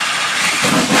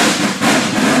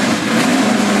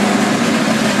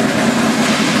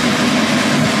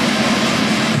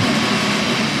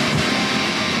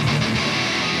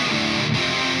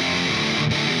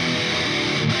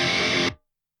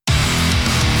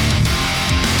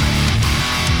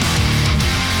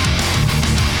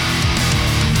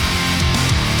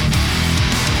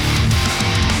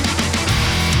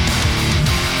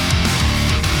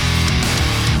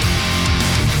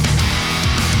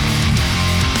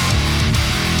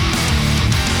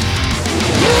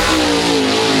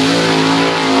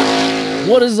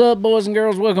What is up, boys and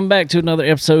girls? Welcome back to another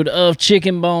episode of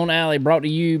Chicken Bone Alley, brought to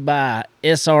you by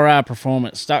SRI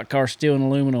Performance, Stock Car Steel and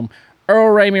Aluminum,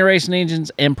 Earl Ramey Racing Engines,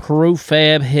 and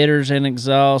Profab Headers and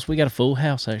Exhaust. We got a full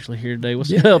house actually here today.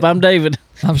 What's up? I'm David.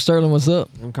 I'm Sterling. What's up?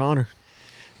 I'm Connor.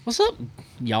 What's up,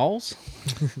 y'alls?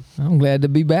 I'm glad to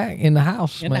be back in the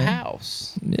house. In man. the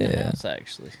house. Yeah. In the house,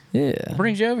 actually. Yeah. What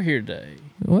brings you over here today?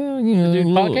 Well, you know, Do a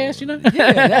little- podcast, you know?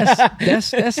 Yeah,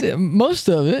 that's it. Most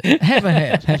of it, half and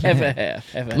half. Half and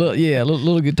half.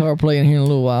 Little guitar playing here in a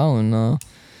little while, and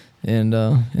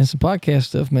some podcast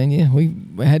stuff, man. Yeah,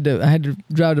 I had to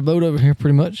drive the boat over here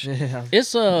pretty much. Yeah.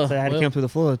 It's I had to come through the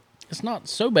flood. it's not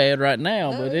so bad right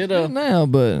now, but it now,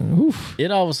 but oof.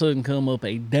 it all of a sudden come up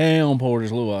a downpour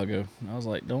just a little while ago. I was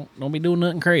like, don't be doing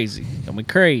nothing crazy. Don't be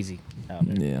crazy out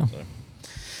there. Yeah. So.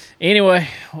 Anyway,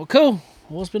 well, cool.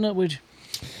 What's been up with you?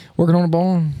 Working on the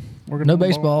barn. Working No on the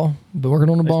baseball, but working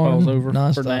on the Baseball's barn over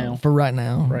nonstop for now. For right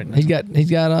now. Right now. He's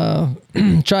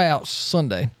got tryouts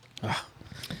Sunday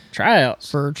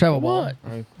Tryouts. for travel ball.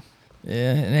 What?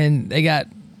 Yeah, and they got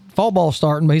fall ball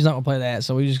starting, but he's not gonna play that,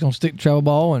 so we're just gonna stick to travel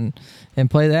ball and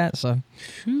play that. So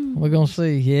we're gonna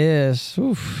see. Yes,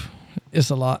 oof, it's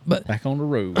a lot, but Back on the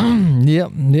road.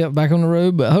 yep, back on the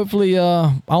road. But hopefully,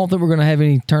 I don't think we're gonna have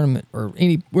any tournament or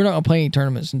any. We're not gonna play any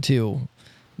tournaments until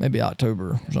maybe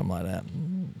October or something like that.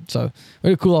 So we're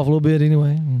gonna cool off a little bit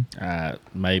anyway.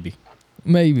 Maybe.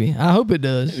 Maybe I hope it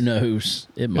does. Who knows?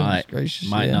 It Goodness might. gracious,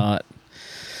 Might yeah. not.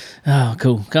 Oh,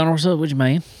 cool. Connor, what's up with you,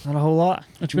 man? Not a whole lot.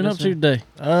 What you been up to today?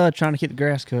 Trying to keep the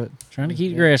grass cut. Trying to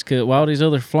keep the grass cut while these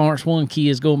other Florence 1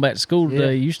 kids going back to school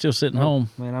today. Yeah. You still sitting home.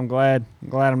 Man, I'm glad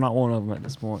I'm not one of them at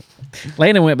this point.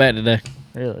 Landon went back today.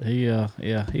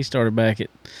 Really? He started back at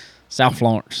South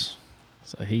Florence.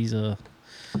 So he's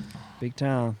Big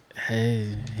time.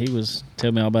 hey, he was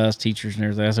telling me all about his teachers and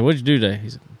everything. I said, "What'd you do today?"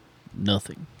 He said,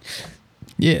 "Nothing."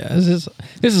 Yeah, this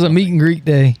is a meet and greet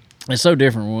day. It's so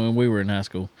different when we were in high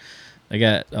school. They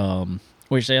got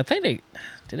which I think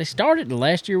they start it the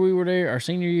last year we were there, our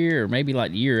senior year, or maybe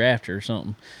like the year after or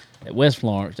something. At West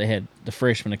Florence, they had the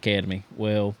freshman academy.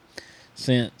 Well,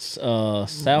 since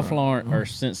South Florence or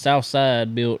since Southside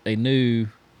Middle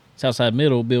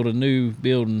built a new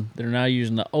building, they're now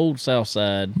using the old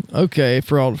Southside Okay,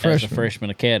 for all the as freshmen. a freshman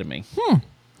academy.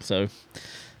 So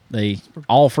they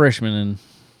all freshmen in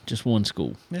just one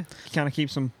school. Yeah. Kind of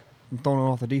keeps them from throwing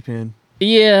off the deep end.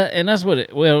 Yeah, and that's what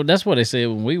they said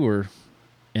when we were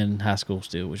in high school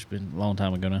still, which has been a long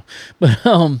time ago now.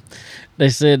 But they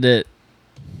said that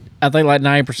I think like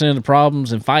 90% of the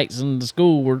problems and fights in the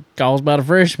school were caused by the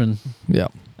freshmen. Yeah.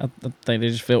 I think they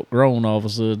just felt grown all of a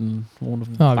sudden,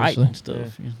 wanted to fight Obviously. and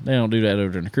stuff. Yeah. They don't do that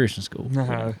over in the Christian school.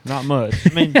 No, not much.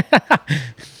 I mean,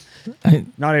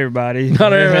 not everybody.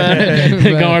 Not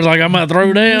everybody. Gar's like, I might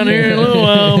throw down here in a little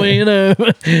while, man, you know.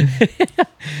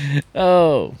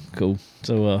 Oh, cool.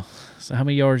 So how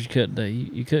many yards you cut today?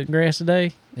 You cutting grass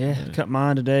today? Yeah, cut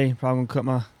mine today. Probably gonna cut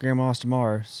my grandma's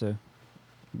tomorrow. So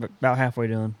about halfway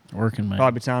done. Working, man.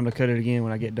 Probably time to cut it again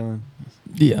when I get done.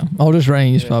 Yeah. All this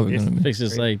rain is Yeah, probably it's- going to be. Fix to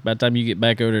say, by the time you get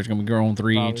back over there, it's going to be grown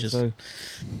 3 Probably inches. so.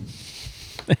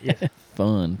 Yeah.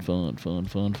 Fun.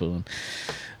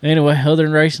 Anyway, other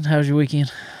than racing, how was your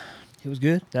weekend? It was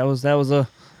good. That was a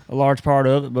large part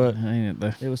of it, but Ain't it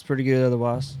though? it was pretty good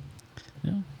otherwise.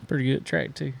 Yeah, pretty good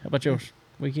track too. How about yours?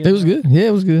 Weekend? It was good. Yeah,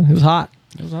 it was good. It was hot.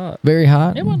 It was hot. Very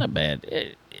hot. It wasn't that bad.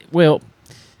 It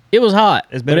was hot,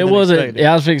 It's but better it than wasn't. expected.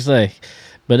 Yeah, I was fixing to say.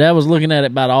 But I was looking at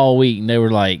it about all week, and they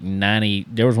were like 90.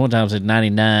 There was one time it said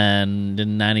 99,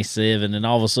 then 97, and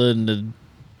all of a sudden,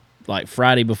 like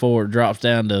Friday before, it drops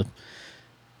down to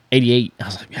 88. I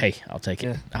was like, hey, I'll take it.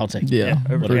 Yeah. I'll take it. Yeah,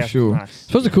 for overcast was sure. nice.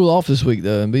 Supposed to cool off this week,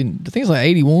 though. I mean, I think it's like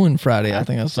 81 Friday. I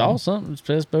think I saw saw. something. It's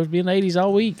supposed to be in the 80s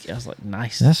all week. I was like,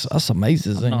 nice. That's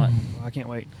amazing. I'm not. I can't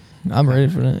wait. I'm ready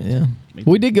for that. Yeah. Me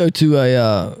We too. did go to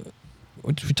a,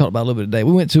 which we talked about a little bit today.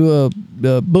 We went to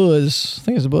a Buzz. I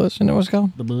think it's a Buzz. You know what it's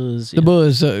called? The Buzz. The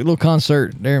Buzz, a little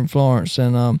concert there in Florence,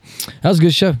 and that was a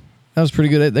good show. That was pretty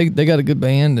good. They got a good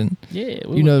band, and Yeah.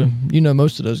 you know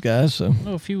most of those guys, so I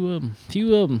know a few of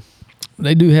them.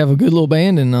 they do have a good little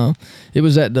band, and it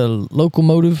was at the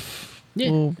Locomotive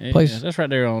little place That's right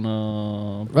there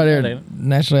on right there, at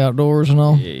Naturally Outdoors and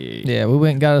all. Yeah. Yeah, we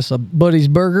went and got us a Buddy's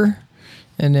Burger,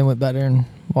 and then went back there and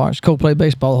watched Cole play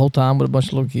baseball the whole time with a bunch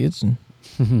of little kids,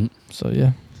 and so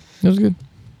yeah, it was good.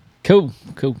 Cool.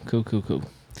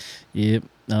 Yep.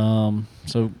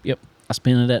 So yep, I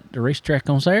spent it at the racetrack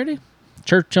on Saturday,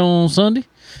 church on Sunday.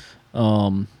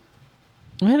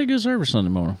 We had a good service Sunday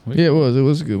morning. Yeah, it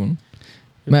was a good one.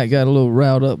 Matt got a little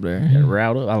riled up there. Got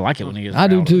riled up. I like it when he gets I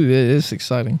do riled too. It's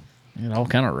exciting. Get all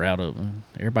kind of riled up.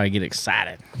 Everybody get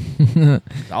excited.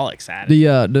 It's all excited.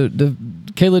 The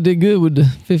Kayla did good with the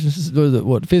fifth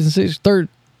and sixth, third.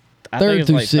 I think it's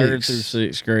through like third sixth. through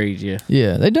sixth grade. Yeah.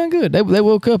 Yeah, they done good. They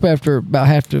woke up after about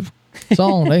half the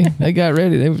song. they got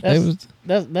ready. They was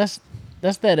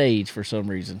That's that age for some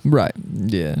reason. right.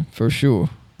 Yeah, for sure.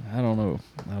 I don't know.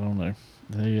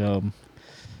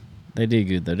 They did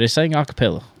good though. They sang a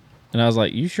cappella. And I was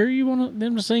like, "You sure you want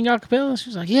them to sing a cappella?" She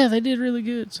was like, "Yeah, they did really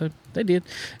good." So they did.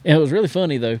 And it was really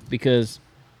funny though because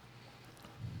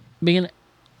being,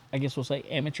 I guess we'll say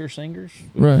amateur singers,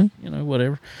 Right.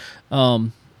 Whatever.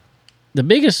 The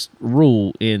biggest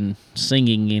rule in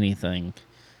singing anything,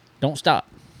 don't stop.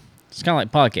 It's kind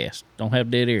of like podcasts. Don't have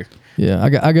dead air. Yeah, I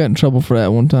got in trouble for that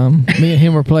one time. Me and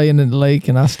him were playing in the lake,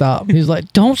 and I stopped. He's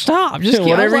like, "Don't stop, just keep."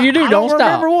 Whatever you do, don't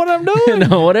stop. Remember what I'm doing?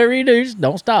 No, whatever you do, just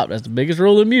don't stop. That's the biggest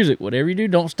rule in music. Whatever you do,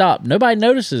 don't stop. Nobody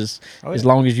notices as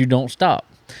long as you don't stop.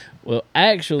 Well,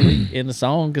 actually, in the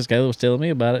song, because Kayla was telling me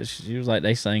about it, she was like,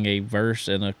 they sang a verse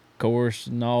and a chorus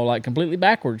and all like completely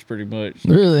backwards, pretty much.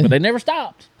 Really? But they never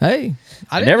stopped. Hey,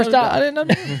 I never know stopped. I didn't know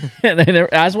that. They never.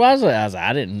 That's why I was like,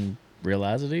 I didn't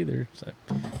realize it either. So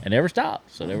they never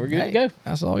stopped. So they were good to go.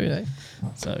 That's all you say.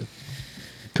 So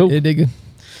cool. They did good.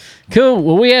 Cool.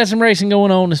 Well, we had some racing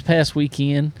going on this past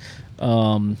weekend.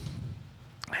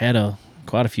 Had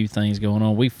quite a few things going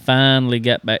on. We finally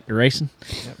got back to racing.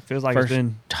 Yeah, feels like First- it's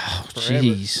been. Oh, Forever.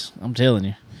 jeez. I'm telling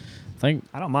you.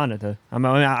 I don't mind it though.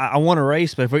 I want to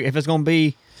race, but if it's going to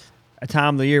be a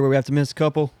time of the year where we have to miss a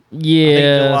couple, I think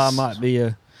July Yeah. might be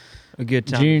a good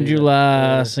time. June, to do that. July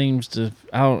Yeah. seems to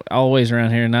always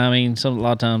around here. And I mean, a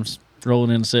lot of times rolling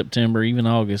into September, even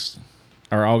August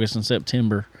and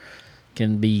September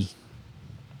can be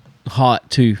hot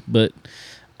too. But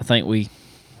I think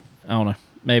I don't know.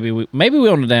 Maybe we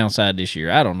on the downside this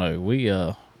year. I don't know.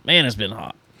 Man, it's been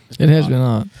hot. It has been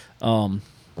hot.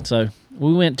 So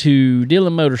we went to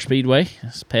Dillon Motor Speedway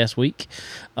this past week.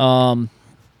 And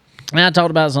I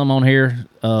talked about some on here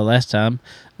last time.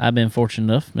 I've been fortunate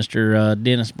enough, Mr.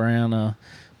 Dennis Brown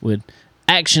with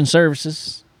Action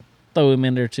Services, throw him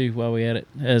in there too while we had it,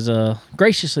 has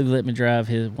graciously let me drive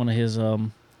one of his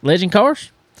legend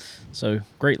cars. So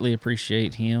greatly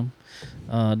appreciate him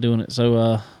doing it.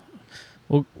 So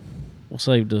we'll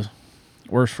save the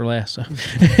worst for last. So.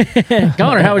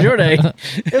 Connor, how was your day?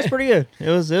 It was pretty good. It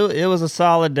was a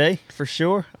solid day for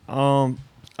sure.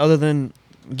 Other than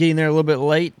getting there a little bit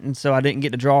late, and so I didn't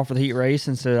get to draw for the heat race,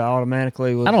 and so I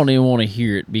automatically was. I don't even want to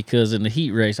hear it because in the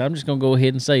heat race, I'm just gonna go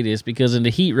ahead and say this because in the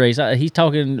heat race, he's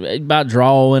talking about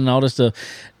drawing and all this stuff.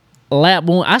 Lap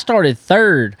 1, I started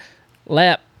third.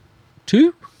 Lap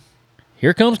 2,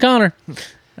 here comes Connor.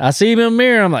 I see him in the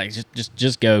mirror. I'm like,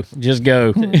 just go.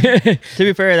 To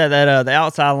be fair, that the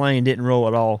outside lane didn't roll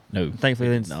at all. No, Thankfully,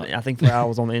 it did not. I think I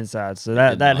was on the inside, so did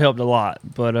that not. helped a lot.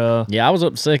 But Yeah, I was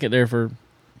up second there for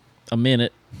a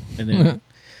minute, and then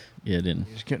it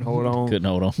didn't. just couldn't hold on. Couldn't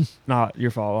hold on. Not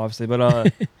your fault, obviously,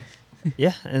 but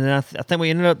yeah. And then I think we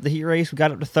ended up the heat race. We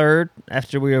got up to third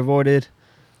after we avoided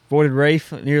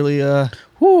Rafe nearly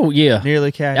Whoo, yeah.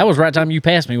 nearly catch. That was right time you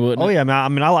passed me, wasn't Oh it? yeah,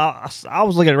 man. I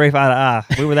was looking at Rafe eye to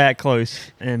eye. We were that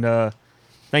close, and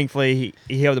thankfully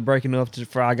he held the brake enough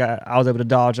for I was able to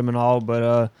dodge him and all.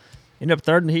 But ended up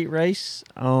third in the heat race.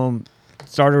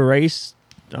 Started a race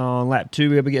on lap 2. We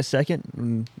were able to get second,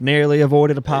 and nearly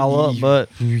avoided a pile up, but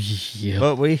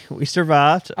Yeah. we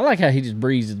survived. I like how he just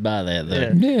breezes by that though.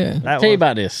 Yeah. Yeah. That Let me tell was- you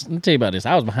about this.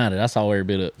 I was behind it. I saw every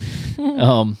bit up.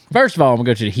 First of all, I'm gonna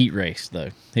go to the heat race though.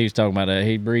 He was talking about that.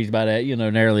 He breezed by that.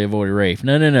 Narrowly avoided Rafe.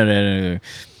 No.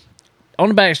 On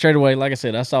the back straightaway, like I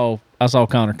said, I saw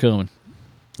Connor coming.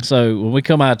 So when we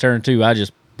come out of turn 2, I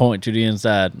just point to the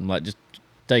inside. I'm like, just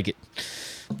take it.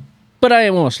 But I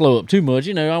didn't want to slow up too much.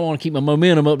 I want to keep my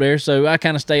momentum up there. So I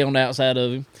kind of stay on the outside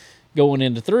of him going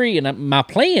into 3. And my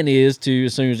plan is to,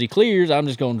 as soon as he clears, I'm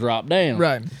just going to drop down.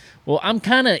 Right. Well, I'm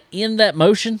kind of in that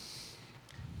motion.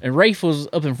 And Rafe was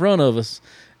up in front of us.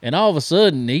 And all of a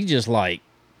sudden, he just like,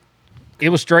 it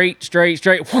was straight.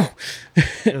 Whew.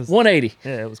 It was, 180.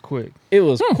 yeah, it was quick. It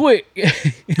was quick.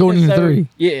 Going into 3.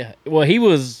 Yeah. Well, he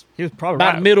was He was probably about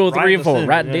right, the middle of right 3 in and the 4, center,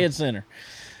 right yeah. dead center.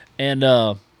 And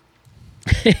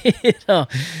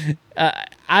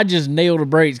I just nailed the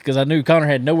brakes because I knew Connor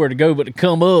had nowhere to go but to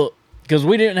come up because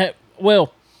we didn't have.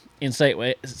 Well, in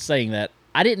saying that,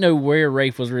 I didn't know where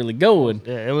Rafe was really going.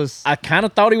 Yeah, it was. I kind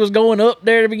of thought he was going up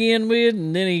there to begin with,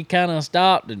 and then he kind of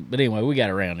stopped. But anyway, we got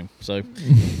around him. So,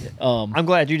 I'm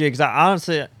glad you did because I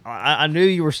honestly I knew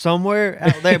you were somewhere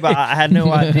out there, but I had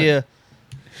no idea.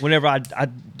 Whenever I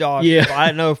dodged, Yeah. I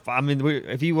didn't know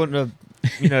if you wouldn't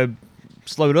have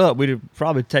slowed up, we'd have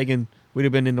probably taken we'd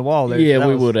have been in the wall there. Yeah, So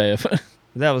we would have.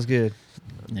 That was good.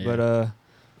 Yeah. But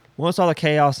once all the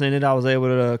chaos ended, I was able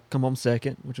to come home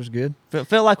second, which was good.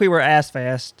 Felt like we were as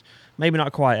fast, maybe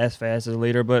not quite as fast as a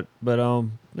leader, but it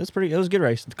was a good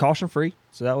race. Caution free,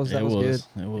 so that was good.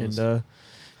 It was. And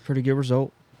pretty good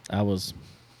result. I was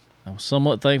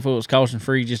somewhat thankful it was caution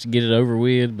free just to get it over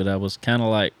with, but I was kind of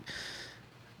like,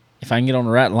 if I can get on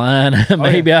the right line,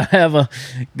 maybe I'll have a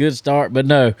good start. But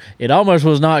no, it almost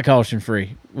was not caution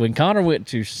free. When Connor went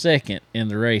to second in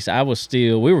the race,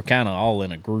 we were kind of all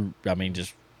in a group. I mean,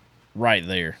 just right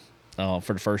there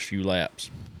for the first few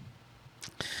laps.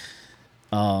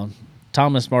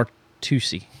 Thomas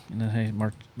Martucci.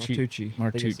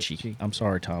 Martucci. I'm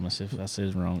sorry, Thomas, if I said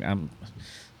it wrong. I'm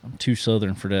too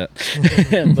southern for that.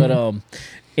 But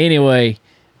anyway,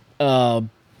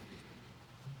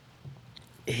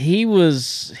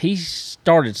 he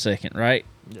started second, right?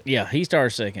 Yeah, he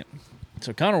started second.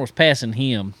 So Connor was passing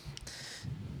him,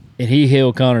 and he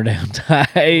held Connor down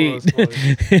tight.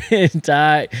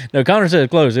 Tight. No, Connor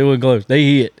said close. It wasn't close. They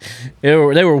hit. They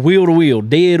were wheel to wheel,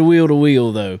 dead wheel to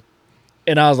wheel though.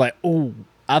 And I was like, oh.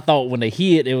 I thought when they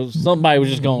hit, it was somebody was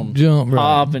just going to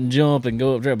hop and jump and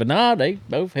go up there. But nah, they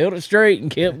both held it straight and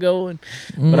kept going.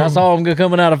 But I saw them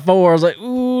coming out of 4. I was like,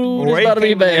 ooh, this about to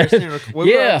be bad. We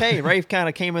were okay. Rafe kind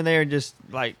of came in there and just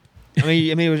like,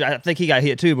 I think he got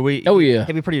hit too, but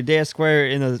hit me pretty dead square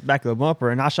in the back of the bumper,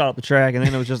 and I shot up the track, and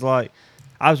then it was just like,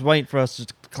 I was waiting for us to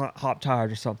hop tires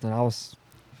or something. I was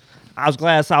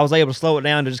glad I was able to slow it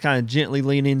down to just kind of gently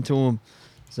lean into him.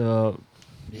 So,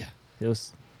 yeah,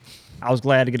 I was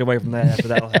glad to get away from that after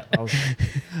that lap.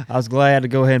 I was glad to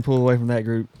go ahead and pull away from that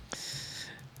group.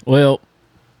 Well,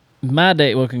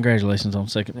 congratulations on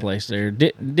second place there.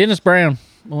 Dennis Brown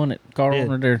won it. Car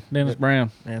owner there, Dennis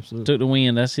Brown. Absolutely. Took the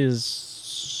win. That's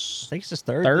his, I think it's his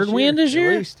third win this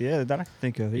year? At least, yeah, that I can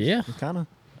think of. He's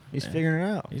figuring it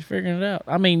out. He's figuring it out.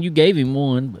 I mean, you gave him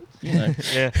one, but, you know.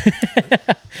 Yeah.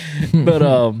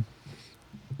 But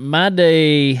my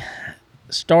day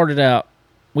started out,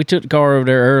 we took the car over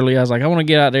there early. I was like, I want to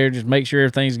get out there, just make sure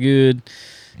everything's good.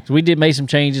 So we did make some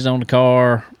changes on the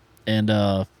car, and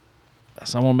so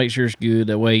I want to make sure it's good.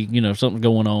 That way, if something's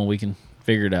going on, we can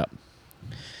figure it out.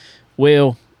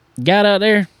 Well, got out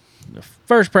there. The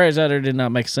first practice out there did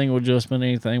not make a single adjustment or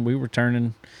anything. We were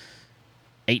turning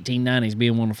 1890s,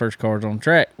 being one of the first cars on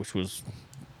track, which was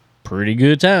pretty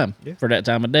good time for that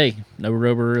time of day. No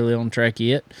rubber really on track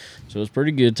yet, so it was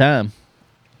pretty good time.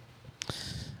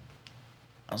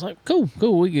 I was like, cool,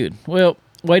 we good. Well,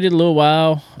 waited a little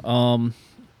while. All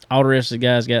the rest of the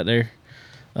guys got there.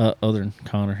 Other than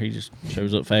Connor, he just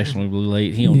shows up fashionably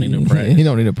late. He don't need no practice. He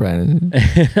don't need no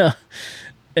practice.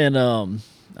 And I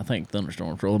think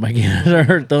thunderstorms rolling back in. I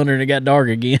heard thunder and it got dark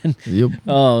again. Yep.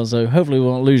 So hopefully we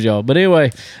won't lose y'all. But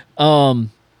anyway,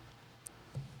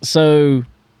 so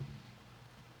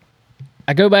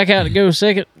I go back out to go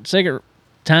second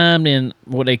time in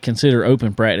what they consider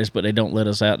open practice, but they don't let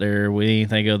us out there with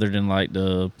anything other than like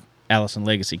the Allison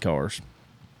Legacy cars.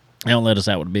 They don't let us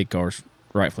out with the big cars,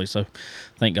 rightfully so.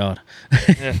 Thank God.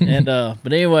 Yeah. And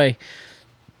but anyway,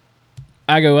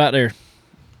 I go out there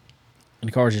and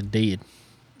the car's just dead.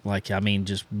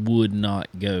 Just would not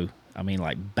go.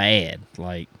 Like bad.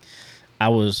 Like I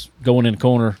was going in the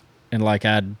corner and like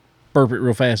I'd burp it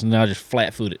real fast and then I just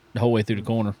flat foot it the whole way through the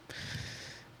corner.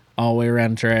 All the way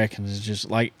around the track, and it's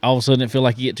just like all of a sudden it felt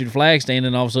like you get to the flag stand,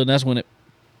 and all of a sudden that's when it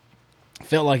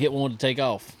felt like it wanted to take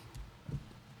off.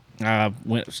 I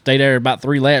stayed there about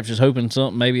 3 laps, just hoping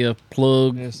something, maybe a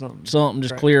plug, something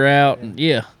just clear out, and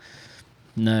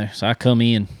no. So I come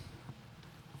in,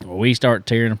 we start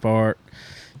tearing apart,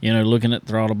 looking at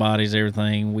throttle bodies,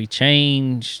 everything. We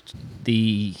tried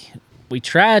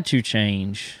to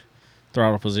change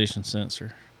throttle position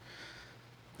sensor,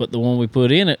 but the one we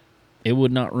put in it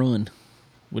would not run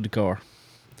with the car.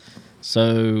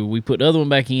 So we put the other one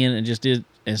back in and just did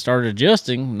and started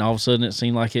adjusting, and all of a sudden it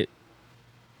seemed like it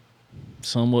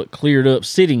somewhat cleared up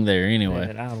sitting there anyway.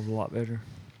 Yeah, it idled a lot better.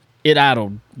 It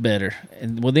idled better.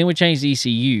 And then we changed the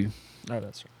ECU. Oh,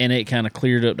 that's right. And it kind of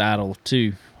cleared up the idle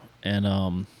too. And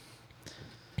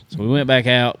so we went back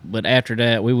out, but after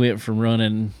that we went from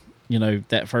running,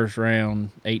 that first round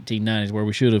 1890s where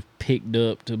we should have picked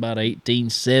up to about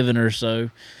 18.7 or so.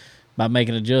 By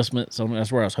making adjustments, so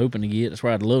that's where I was hoping to get. That's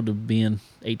where I'd love to be in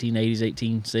 1880s,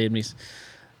 1870s.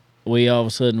 We all of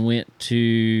a sudden went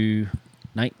to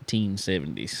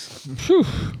 1970s. Whew.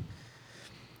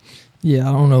 Yeah,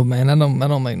 I don't know, man. That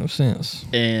don't make no sense.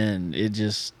 And it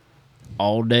just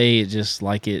all day, it just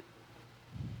like it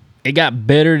got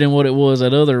better than what it was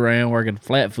that other round where I could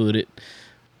flat foot it,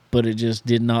 but it just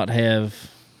did not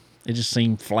have. It just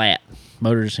seemed flat.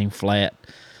 Motor just seemed flat.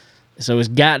 So it's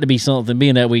got to be something.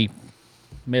 Being that we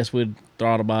mess with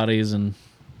throttle bodies and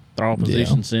throttle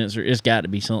position sensor, it's got to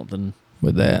be something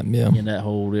with that, in that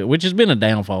whole deal, which has been a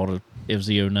downfall to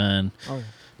FZ09. Oh, yeah.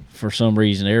 For some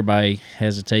reason, everybody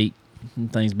hesitate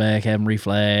things back, have them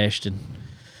reflashed, and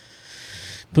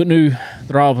put new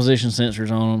throttle position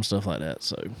sensors on them, stuff like that.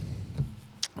 So,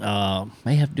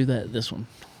 may have to do that this one,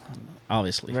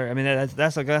 obviously. I mean,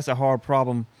 that's a hard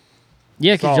problem.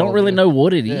 Yeah, because you don't really know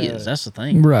what it is. That's the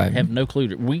thing. Right. I have no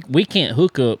clue. We can't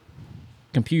hook up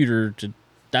computer to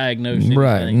diagnose anything,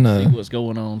 Right, no. see what's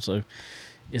going on. So,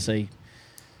 it's a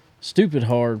stupid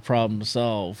hard problem to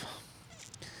solve.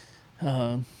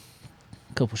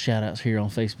 Couple shout outs here on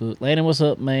Facebook. Landon, what's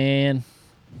up, man?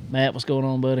 Matt, what's going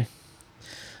on, buddy?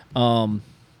 So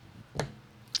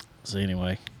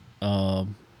anyway,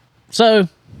 so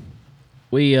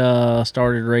we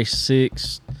started race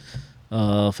 6,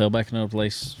 fell back another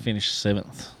place, finished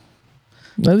 7th.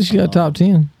 At least you got top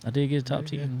 10. I did get a top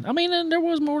 10. I mean, and there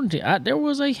was more than 10. There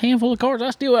was a handful of cars I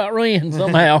still outran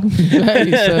somehow.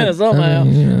 Somehow.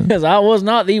 Because I was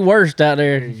not the worst out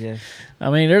there. Yeah. I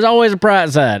mean, there's always a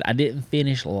pride side. I didn't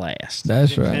finish last.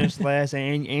 That's You right. finished last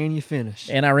and you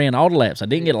finished. And I ran all the laps. I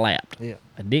didn't get lapped. Yeah.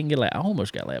 I didn't get lapped. I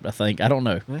almost got lapped, I think. I don't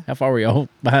know. Yeah. How far were y'all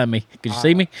behind me? Could you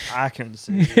see me? I couldn't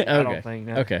see you. I Okay. don't think.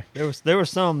 No. Okay. There were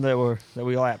some that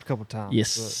we lapped a couple times.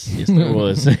 Yes. Yes, there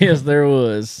was. Yes, there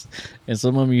was. And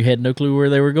some of them you had no clue where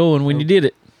they were going when you did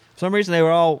it. For some reason they were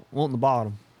all wanting the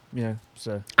bottom. You know.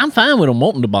 So I'm fine with them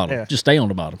wanting the bottom. Yeah. Just stay on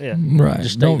the bottom. yeah. Right.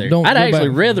 Just stay there. Don't I'd go actually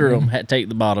back. rather them take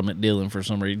the bottom at Dillon for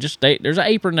some reason. Just stay. There's an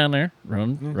apron down there.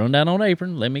 Run down on the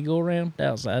apron. Let me go around the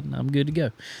outside, and I'm good to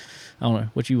go. I don't know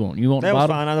what you want. You want That the was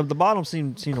bottom? fine. The bottom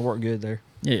seemed to work good there.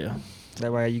 Yeah.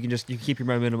 That way you can keep your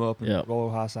momentum up and Yep. roll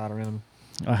high side around them.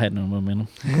 I had no momentum.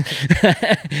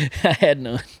 I had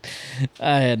none.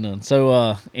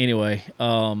 So anyway,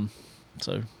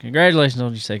 so congratulations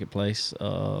on your second place.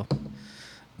 I'm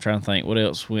trying to think what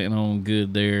else went on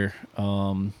good there.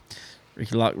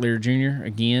 Ricky Locklear Jr.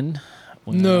 again.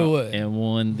 Went No out way. And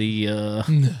won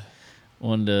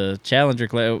the Challenger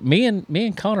class. Me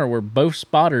and Connor were both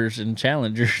spotters in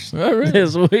Challengers Oh, really?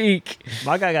 this week.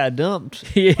 My guy got dumped.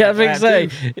 Yeah, I was gonna say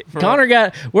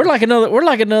Connor we're like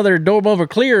another door bumper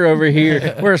clear over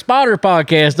here. We're a spotter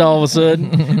podcast all of a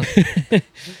sudden.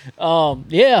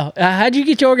 Yeah. How'd you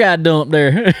get your guy dumped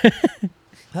there?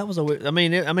 That was a weird.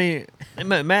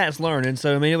 Matt's learning,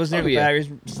 so it was near the yeah. back.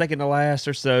 He was second to last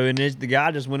or so, and the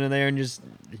guy just went in there and just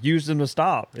used him to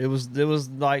stop. It was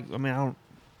like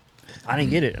I didn't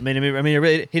get it. It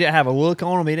really, he didn't have a look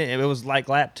on him. It was like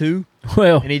lap 2,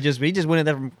 Well, and he just went in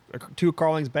there from 2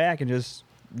 car lengths back and just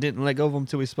didn't let go of him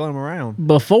until we spun him around.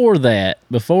 before that,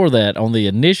 on the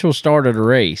initial start of the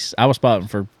race, I was spotting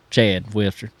for Chad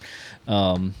Webster.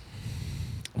 Connor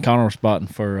was spotting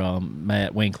for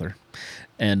Matt Winkler.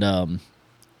 And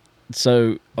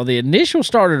so on the initial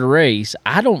start of the race,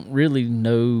 I don't really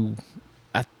know.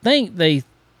 I think they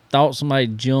thought somebody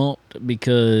jumped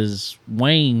because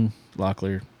Wayne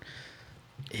Locklear,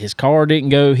 his car didn't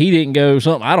go. He didn't go.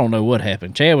 Something. I don't know what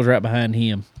happened. Chad was right behind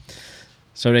him.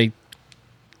 So they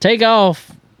take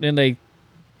off, then they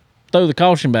throw the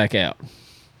caution back out.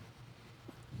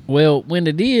 Well, when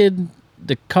they did,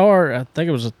 the car, I think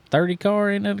it was a 30 car,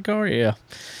 ain't that the car? Yeah.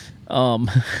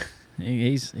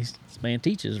 He's this man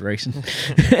teaches racing.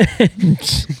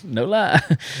 No lie.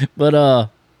 But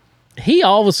he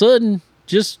all of a sudden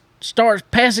just starts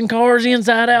passing cars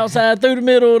inside, outside, through the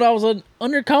middle, and all of a sudden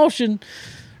under caution,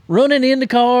 running into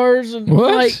cars and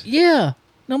What? like, yeah.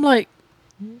 And I'm like,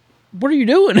 what are you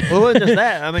doing? Well, it wasn't just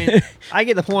that. I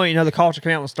get the point. The call should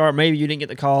come out and start. Maybe you didn't get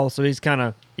the call, so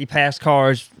he passed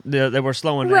cars that were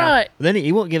slowing down. Right. But then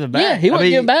he wouldn't give it back. Yeah, he wouldn't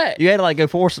give it back. You had to go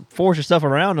force yourself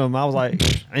around him. I was like,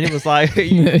 and it was like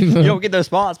you don't get those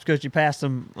spots because you passed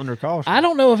them under caution. I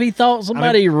don't know if he thought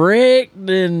somebody wrecked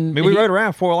and we rode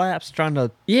around 4 laps trying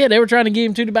to. yeah, they were trying to get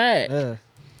him to the back.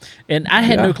 And I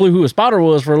had Yeah. no clue who a spotter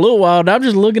was for a little while. And I'm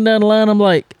just looking down the line. I'm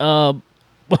like,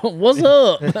 what's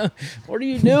up? What are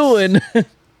you doing?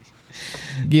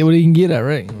 Get what he can get at,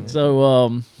 right?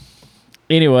 So,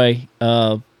 anyway,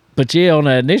 but yeah, on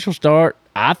the initial start,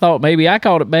 I thought maybe I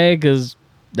caught it bad because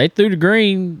they threw the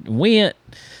green and went.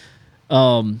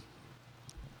 I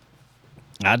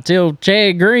tell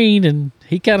Chad Green, and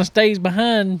he kind of stays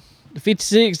behind the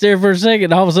 56 there for a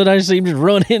second. All of a sudden, I just see him just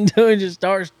run into him and just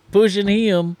starts pushing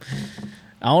him.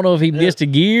 I don't know if he missed a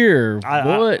gear or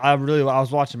what. I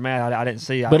was watching Matt. I didn't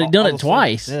see. But he done it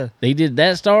twice. Yeah. He did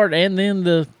that start and then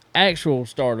the actual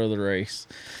start of the race.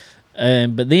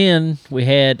 But then we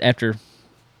had after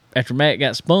Matt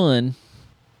got spun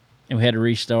and we had to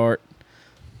restart.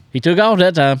 he took off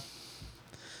that time.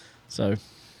 So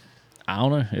I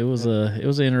don't know. It was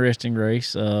an interesting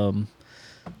race.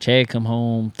 Chad come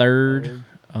home third.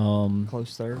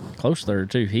 Close third. Close third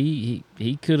too. He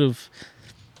could have.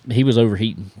 He was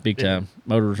overheating big time.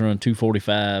 Motor was running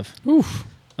 245. Oof.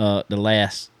 The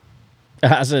last.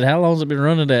 I said, "How long's it been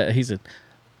running that?" He said,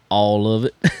 "All of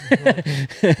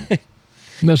it."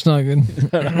 That's not good.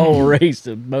 The whole race,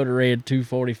 the motor ran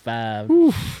 245.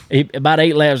 Oof. About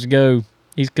 8 laps to go,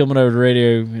 he's coming over the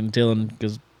radio and telling,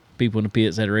 because people in the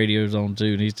pits had radios on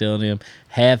too, and he's telling them,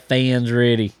 "Have fans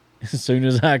ready." As soon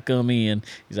as I come in,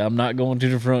 he said, "I'm not going to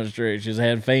the front stretch. Just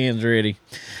had fans ready."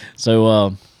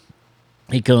 So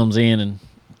he comes in and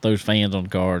throws fans on the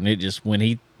car, and it just, when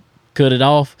he cut it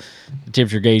off, the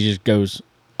temperature gauge just goes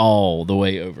all the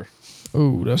way over.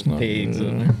 Oh, that's not Pigs good.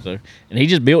 in there. So, and he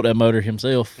just built that motor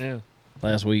himself Yeah.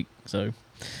 last week. So,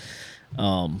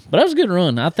 but that was a good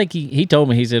run. I think he told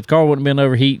me, he said, if the car wouldn't have been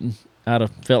overheating, I'd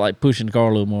have felt like pushing the car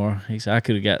a little more. He said, I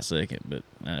could have got second, but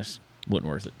it just wasn't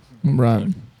worth it. Right.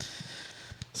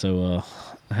 So,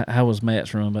 how was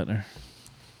Matt's run back there?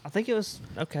 I think it was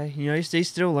okay. You know, he's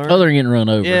still learning. Other than getting run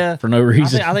over Yeah. for no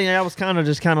reason. I think that was kind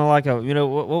of like a, you know,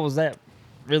 what was that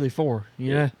really for?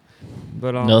 You know,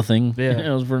 but Nothing. Yeah. It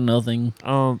was for nothing.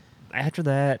 After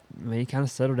that, I mean, he kind of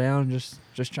settled down, just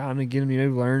trying to get him, you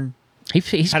know, learn. He how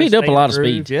to speeded up stay a lot of in the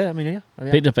speed. groove. Yeah, I mean,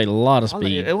 yeah. Picked up a lot of I think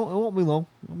speed. It won't be long.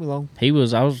 It won't be long. He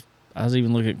was. I was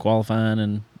even looking at qualifying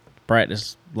and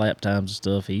practice lap times and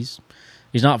stuff. He's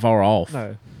not far off.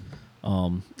 No.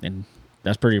 And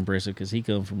that's pretty impressive because he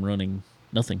come from running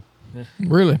nothing.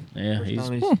 Really? Yeah, First he's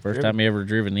time he's first driven. time he ever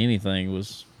driven anything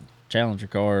was Challenger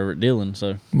car over at Dillon.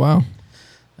 So Wow.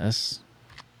 that's.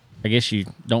 I guess you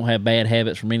don't have bad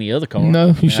habits from any other car.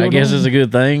 No, you sure I guess don't. it's a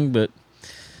good thing, but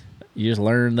you just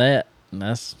learn that, and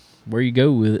that's where you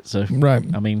go with it. So Right.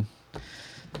 I mean,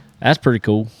 that's pretty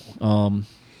cool.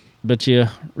 But yeah,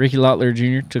 Ricky Lottler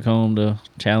Jr. took home the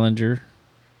Challenger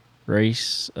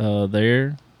race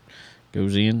there.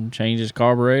 Goes in, changes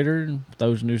carburetor, and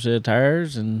throws a new set of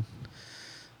tires, and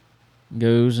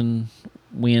goes and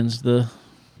wins the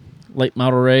late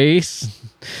model race.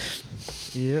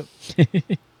 Yep.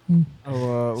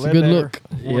 It's a good look.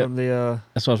 Won Yep. the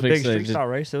That's what I was the big fixing to street say. style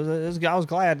race. I was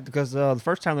glad because the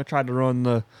first time they tried to run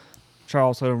the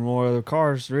Charles Hood Memorial, the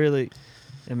cars really,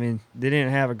 I mean, they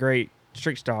didn't have a great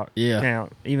street stock Yeah.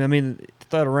 count. Even, I mean,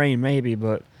 through the rain maybe,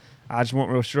 but I just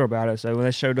wasn't real sure about it. So when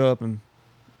they showed up and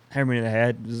how many they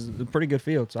had, it was a pretty good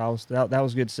field. So that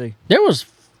was good to see. It was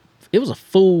a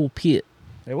full pit.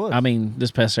 It was. I mean, this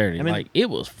past Saturday, I mean- like it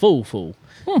was full.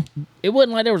 It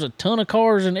wasn't like there was a ton of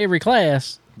cars in every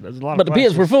class, There's a lot but of the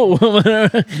pits were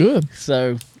classes. Good. full.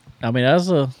 So, I mean, that's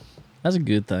a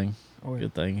good thing. Oh, yeah.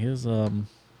 Good thing.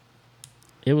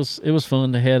 It was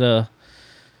fun. They had it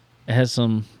had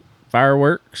some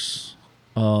fireworks.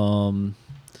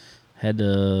 Had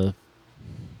the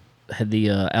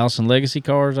Allison Legacy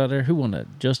cars out there. Who won that?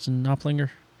 Justin Knopflinger.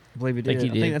 I believe he Think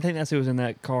did. he did. I think that's who was in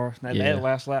that car. That Yeah.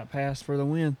 last lap pass for the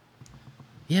win.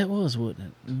 Yeah, it was, wasn't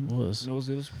it? It was. It was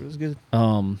good. It was good.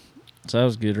 So that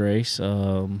was a good race. The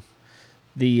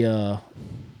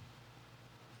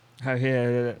Oh,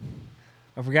 yeah.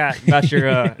 I forgot about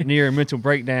your near mental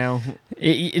breakdown.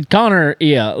 Connor,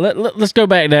 yeah. Let's go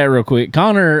back to that real quick.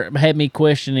 Connor had me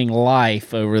questioning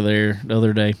life over there the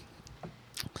other day.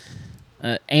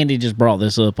 Andy just brought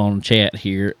this up on chat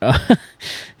here.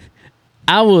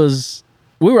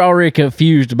 We were already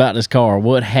confused about this car,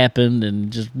 what happened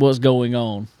and just what's going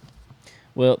on.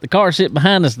 Well, the car sitting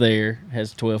behind us there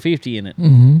has 1250 in it.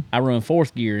 Mm-hmm. I run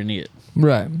fourth gear in it.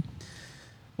 Right.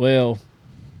 Well,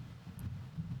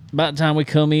 about the time we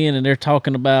come in and they're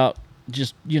talking about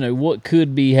just, what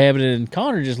could be happening, and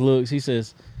Connor just looks, he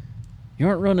says, "You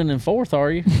aren't running in fourth,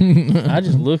 are you?" I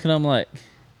just look and I'm like,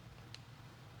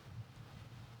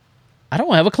 I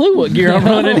don't have a clue what gear I'm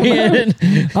running in.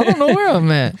 I don't know where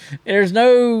I'm at. There's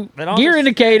no That almost- gear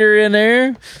indicator in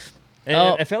there. And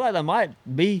Oh. I felt like that might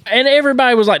be. And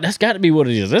everybody was like, that's got to be what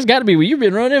it is. That's got to be what you've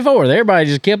been running in fourth. Everybody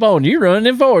just kept on. You're running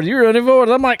in fourth. You're running in fourth.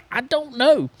 I'm like, I don't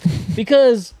know.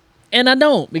 Because in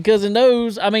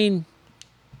those, I mean,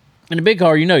 in a big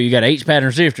car, you got an H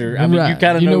pattern shifter. I mean, Right. you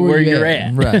kind of know where you're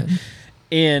at. Right.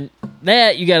 In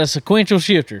that, you got a sequential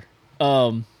shifter.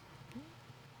 You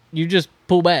just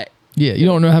pull back. Yeah, you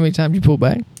don't know how many times you pull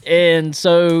back. And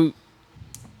so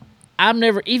I've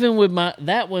never, even with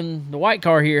that one, the white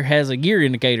car here has a gear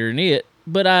indicator in it,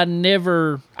 but I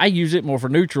use it more for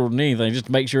neutral than anything, just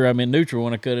to make sure I'm in neutral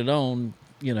when I cut it on,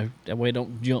 that way I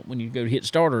don't jump when you go to hit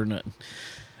starter or nothing.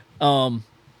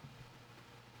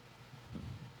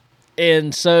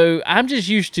 And so I'm just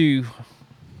used to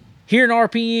hearing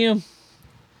RPM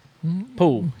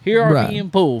pull, hierarchy Right.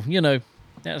 and pull. You know,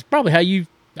 that's probably how you.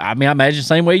 I mean, I imagine the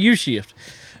same way you shift.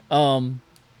 So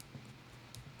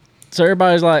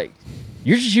everybody's like,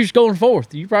 "You're just going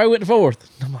fourth. You probably went to fourth."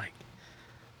 I'm like,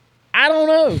 I don't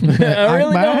know. I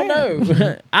really don't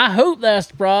know. I hope that's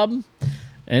the problem.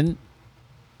 And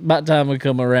by the time we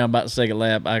come around about the second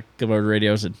lap, I come over the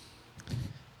radio and said,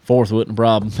 fourth wasn't a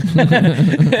problem.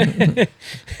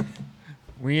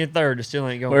 We in third. It still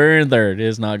ain't going. We're in third.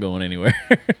 It's not going anywhere.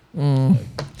 Mm.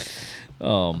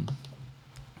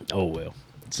 Oh well.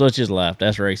 Such is life.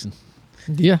 That's racing.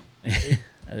 Yeah. That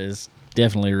is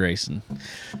definitely racing.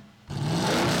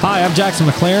 Hi, I'm Jackson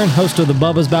McLaren, host of the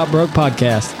Bubba's About Broke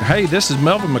podcast. Hey, this is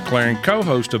Melvin McLaren,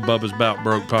 co-host of Bubba's About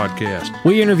Broke podcast.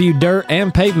 We interview dirt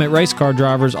and pavement race car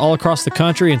drivers all across the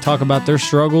country and talk about their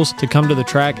struggles to come to the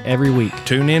track every week.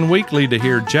 Tune in weekly to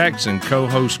hear Jackson,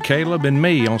 co-host Caleb, and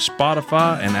me on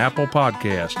Spotify and Apple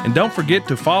Podcasts. And don't forget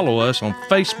to follow us on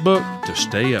Facebook to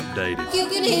stay updated. You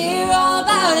can hear all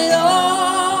about it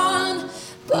on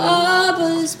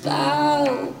Bubba's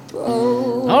About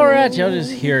Broke. All right, y'all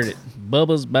just heard it.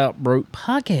 Bubba's About Broke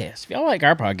podcast. If y'all like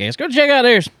our podcast, go check out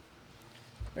theirs.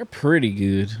 They're pretty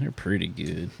good. They're pretty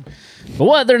good. But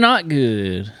what they're not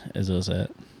good as us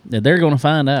at, that they're going to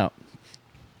find out,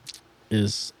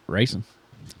 is racing.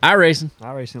 iRacing.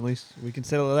 I race at least. We can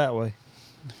settle it that way.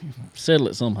 Settle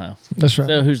it somehow. That's right.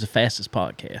 So who's the fastest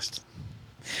podcast?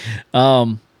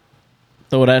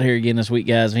 Throw it out here again this week,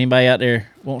 guys. If anybody out there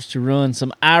wants to run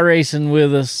some iRacing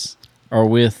with us, or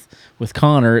with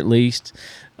Connor at least,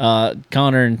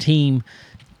 Connor and team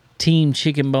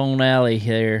Chicken Bone Alley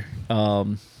here.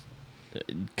 Come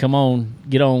on,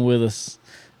 get on with us.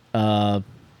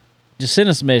 Just send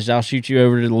us a message. I'll shoot you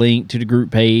over to the link to the group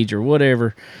page or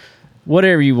whatever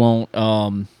you want.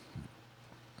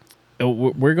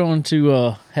 We're going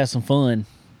to have some fun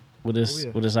with this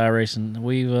with this iRacing.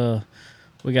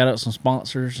 We got up some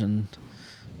sponsors and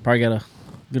probably got a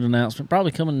good announcement.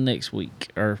 Probably coming next week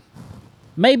or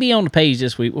maybe on the page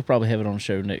this week. We'll probably have it on the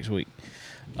show next week.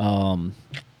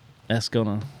 It's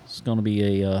gonna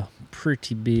be a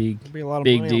pretty big Be a lot of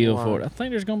big money on the deal line. for it. I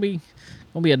think there's gonna be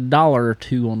 $1 or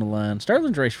 $2 on the line.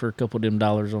 Sterling's raced for a couple of them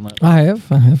dollars on that. I have.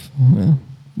 Well,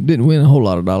 didn't win a whole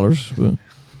lot of dollars, but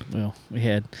Well, we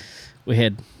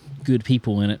had good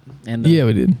people in it, and yeah,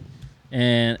 we did.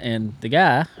 and the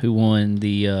guy who won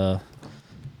the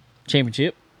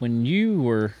championship when you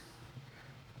were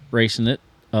racing it,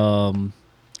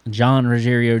 John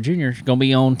Ruggiero Jr. is gonna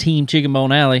be on Team Chicken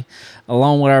Bone Alley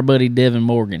along with our buddy Devin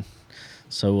Morgan.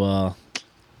 So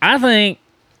I think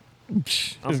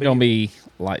it's gonna be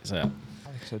lights out, I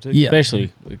think so too. Yeah.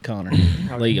 especially with Connor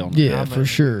Lee on. Yeah, I'm for a-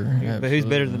 sure. But who's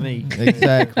better than me?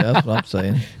 Exactly. That's what I'm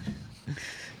saying.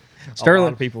 A lot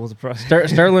Sterling of people was a price.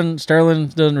 Sterling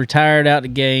done retired out the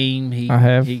game. He I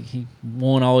have. he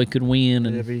won all he could win,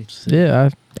 and Yeah, be- Yeah,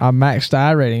 I maxed the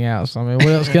I rating out. So I mean, what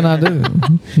else can I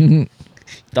do?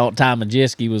 thought Ty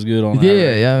Majeski was good on.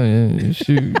 Yeah,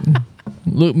 shoot.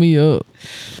 Look me up.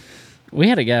 We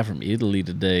had a guy from Italy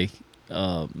today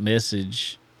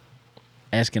message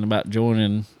asking about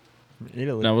joining.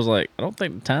 Italy. And I was like, I don't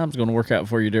think the time's going to work out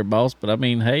for you there, boss. But I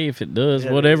mean, hey, if it does,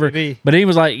 Yeah, whatever. maybe. But he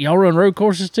was like, y'all run road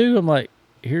courses too? I'm like,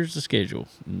 here's the schedule.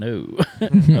 No. Oh,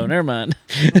 never mind.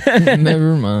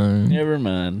 Never mind. Never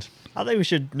mind. I think we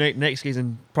should next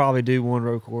season probably do one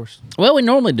road course. Well, we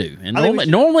normally do. And I think we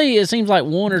normally it seems like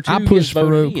one or two I gets push for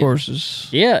voted road in. courses.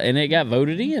 Yeah, and it got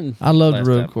voted in. I love the last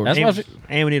road time. course. That's And, why I was-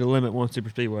 and we need to limit one super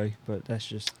speedway, but that's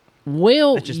just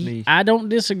Well, That's just me. I don't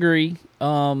disagree.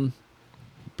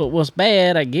 But what's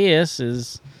bad, I guess,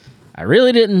 is I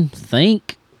really didn't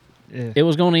think yeah. it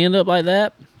was going to end up like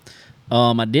that.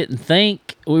 I didn't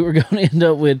think we were going to end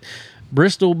up with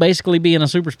Bristol basically being a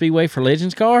super speedway for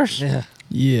Legends cars. yeah.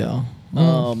 Yeah.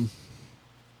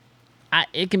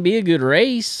 It can be a good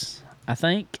race, I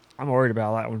think. I'm worried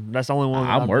about that one. That's the only one.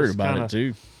 I'm worried just about kinda- it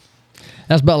too.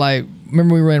 That's about like,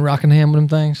 remember we ran Rockingham with them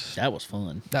things? That was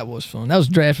fun. That was fun. That was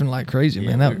drafting like crazy,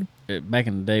 man. Back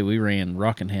in the day, we ran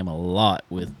Rockingham a lot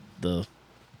with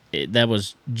that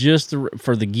was just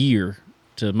for the gear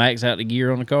to max out the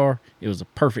gear on the car. It was a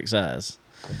perfect size,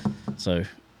 so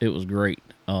it was great.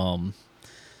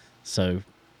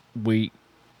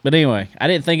 But anyway, I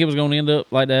didn't think it was going to end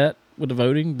up like that with the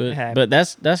voting, It happened. but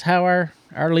that's how our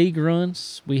league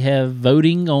runs. We have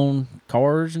voting on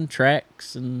cars and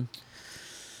tracks, and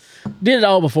did it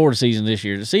all before the season this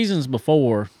year. The seasons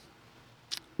before,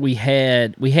 we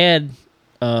had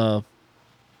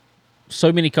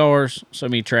so many cars, so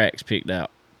many tracks picked out,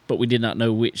 but we did not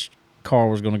know which car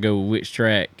was going to go with which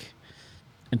track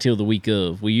until the week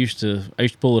of. I used to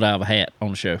pull it out of a hat on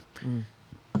the show.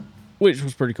 which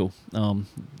was pretty cool.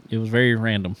 It was very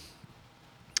random.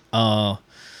 But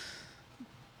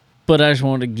I just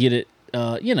wanted to get it.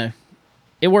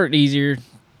 It worked easier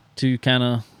to kind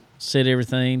of set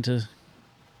everything to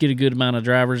get a good amount of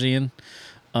drivers in,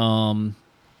 and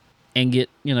get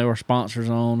our sponsors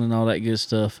on and all that good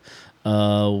stuff.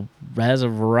 As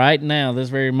of right now, this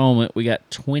very moment, we got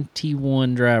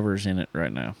 21 drivers in it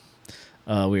right now.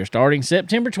 We are starting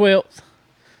September 12th.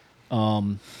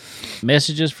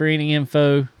 Messages for any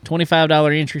info,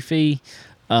 $25 entry fee.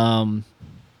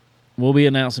 We'll be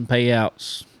announcing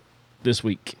payouts this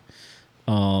week,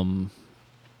 or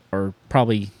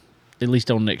probably at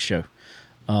least on the next show.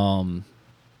 There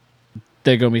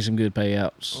are going to be some good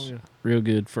payouts. Oh, yeah. Real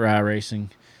good for iRacing.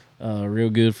 Real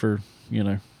good for,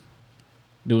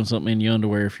 doing something in your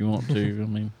underwear if you want to. I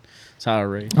mean, it's how I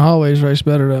race. I always race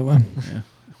better that way.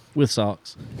 With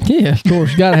socks. Yeah, of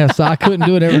course. You got to have socks. I couldn't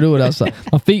ever do it outside.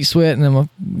 My feet sweat and then my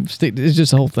stick. It's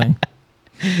just a whole thing.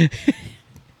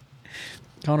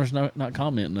 Connor's not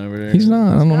commenting over there. He's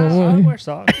not. I don't know I what. wear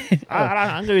socks.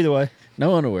 I do either way.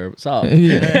 No underwear, but socks.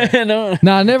 Yeah. No.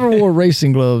 No, I never wore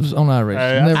racing gloves on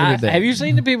iRacing. Never did that. Have you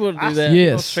seen the people that do that?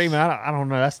 Yes. Streaming, I don't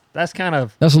know. That's kind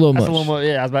of. That's a little That's much. a little more.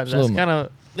 Yeah, I was about to. That's kind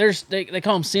of. They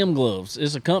call them sim gloves.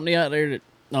 There's a company out there that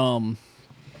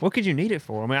What could you need it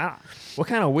for? I mean, what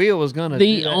kind of wheel is gonna?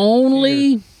 the do that?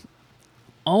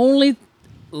 only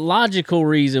logical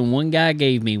reason one guy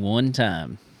gave me one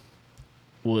time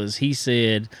was he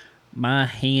said my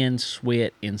hands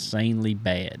sweat insanely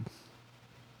bad.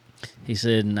 He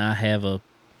said, and I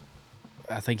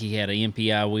think he had an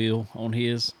MPI wheel on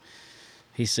his.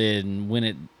 He said, and when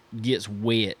it gets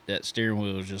wet, that steering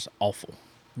wheel is just awful.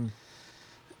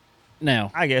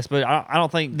 Now, I guess, but I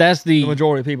don't think that's the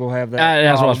majority of people have that.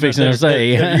 That's what I was fixing to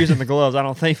say. They're using the gloves. I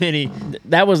don't think any.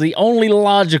 That was the only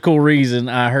logical reason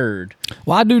I heard.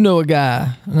 Well, I do know a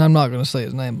guy, and I'm not going to say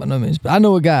his name by no means, but I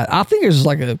know a guy. I think it's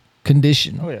like a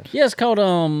condition. Oh yeah. Yeah, it's called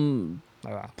something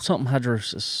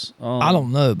hydrosis. I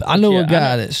don't know, but I know a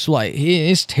guy know. that's like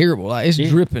it's terrible. Like it's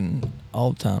dripping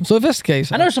all the time. So if that's the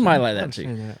case, I know somebody like that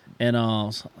understand too. that.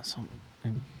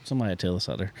 And somebody will tell us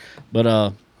out there.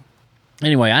 But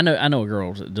anyway, I know a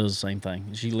girl that does the same thing.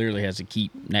 She literally has to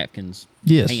keep napkins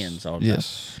hands all the time.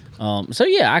 Yes. So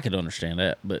yeah, I could understand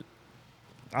that, but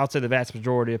I would say the vast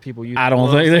majority of people use. I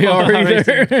don't think they are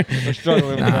either. They're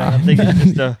struggling with that. I think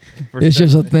It's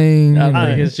just a thing. I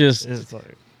think it's just. It's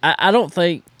like, I don't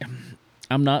think.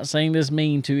 I'm not saying this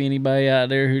mean to anybody out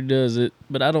there who does it,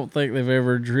 but I don't think they've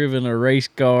ever driven a race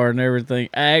car and everything.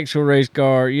 Actual race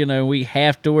car, we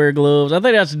have to wear gloves. I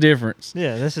think that's the difference.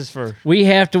 yeah, this is for. We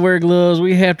have to wear gloves.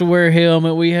 We have to wear a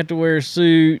helmet. We have to wear a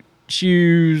suit,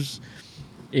 shoes.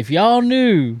 If y'all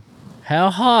knew how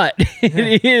hot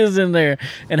it is in there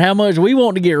and how much we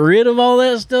want to get rid of all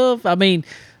that stuff, I mean,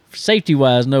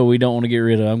 safety-wise, no, we don't want to get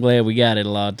rid of it. I'm glad we got it a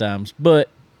lot of times. But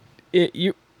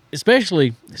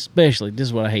especially, this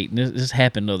is what I hate. And this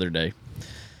happened the other day.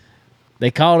 They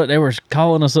were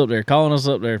calling us up there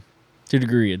to the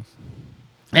grid.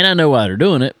 And I know why they're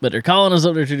doing it, but they're calling us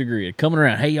up there to the grid, coming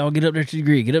around. Hey, y'all get up there to the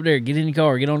grid. Get up there, get in your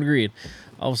car, get on the grid.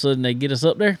 All of a sudden, they get us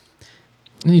up there.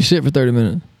 And you sit for 30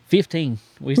 minutes. 15.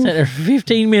 We sat there for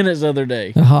 15 minutes the other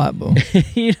day. A hot boy.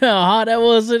 You know how hot that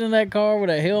was sitting in that car with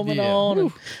that helmet Yeah. on?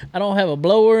 And I don't have a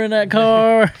blower in that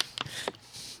car.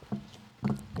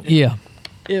 Yeah.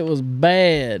 It was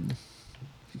bad.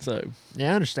 So,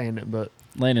 Yeah, I understand it, but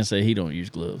Landon said he don't use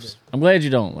gloves. I'm glad you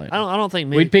don't, Landon. I don't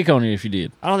think We'd pick on you if you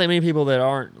did. I don't think many people that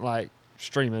aren't like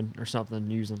streaming or something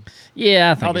use them. Yeah,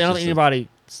 I I think don't think anybody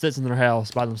sits in their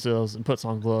house by themselves and puts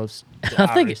on gloves. I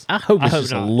hope it's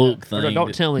just a not. look Or thing.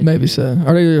 don't tell me. Maybe so.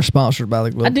 Or they're sponsored by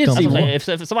the glove I did see company. one. If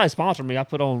somebody sponsored me, I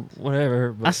put on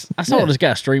whatever. But I saw Yeah. this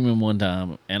guy streaming one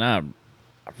time, and I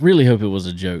really hope it was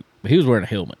a joke, but he was wearing a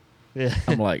helmet. yeah,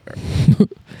 I'm like,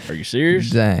 are you serious?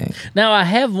 Dang. Now, I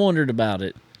have wondered about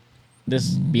it. This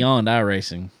is beyond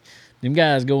iRacing. Them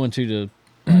guys going to the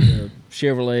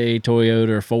Chevrolet, Toyota,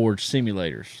 or Ford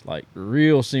simulators, like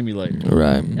real simulators.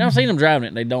 Right. And I've seen them driving it,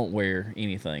 and they don't wear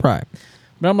anything. Right.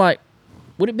 But I'm like,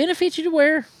 would it benefit you to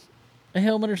wear a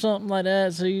helmet or something like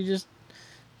that? So you just,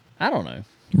 I don't know.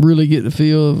 Really get the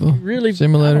feel of a Really,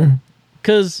 simulator.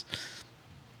 Because,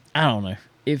 I don't know.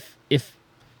 If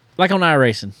like on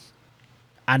iRacing,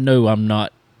 I know I'm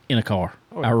not in a car.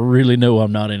 Oh, I really know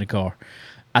I'm not in a car.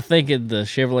 I think in the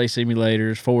Chevrolet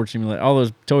simulators, Ford simulators, all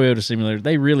those Toyota simulators,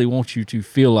 they really want you to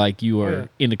feel like you are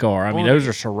in the car. I mean, those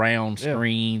are surround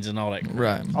screens and all that crap.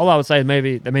 Right. all I would say is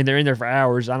maybe. I mean, they're in there for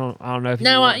hours. I don't know if you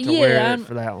No, want to yeah, wear I'm- it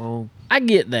for that long. I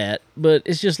get that, but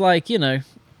it's just like, I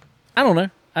don't know.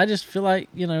 I just feel like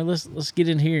let's get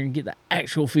in here and get the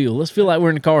actual feel. Let's feel like we're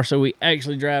in the car, so we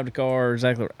actually drive the car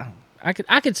exactly.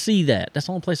 I could see that. That's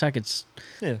the only place I could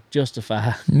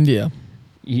justify Yeah.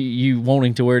 you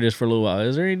wanting to wear this for a little while.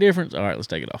 Is there any difference? All right, let's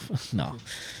take it off. No.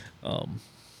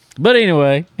 But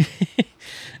anyway,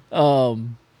 y'all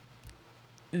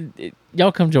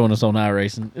come join us on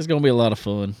iRacing. It's gonna be a lot of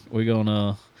fun. We're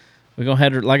gonna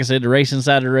have, like I said, the racing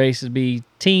side of the race is be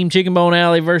Team Chicken Bone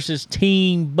Alley versus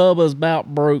Team Bubba's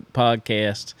Bout Broke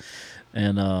podcast,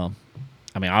 and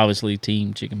obviously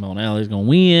Team Chicken Bone Alley is gonna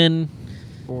win,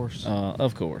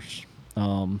 of course.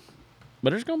 But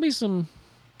there's gonna be some.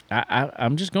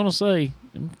 I'm just gonna say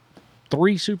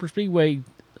 3 super speedway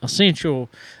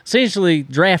essentially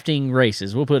drafting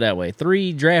races. We'll put it that way.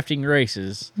 3 drafting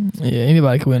races. Yeah,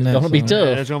 anybody can win that. It's gonna be tough.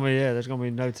 There's gonna be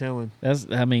no telling.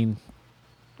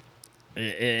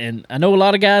 And I know a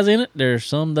lot of guys in it. There's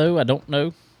some though I don't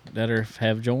know that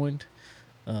have joined.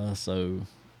 So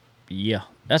yeah,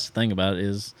 that's the thing about it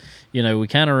is, we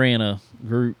kind of ran a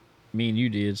group. Me and you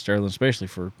did, Sterling, especially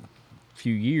for a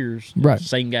few years. Right.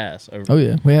 Same guys. Oh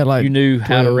yeah, we had like you knew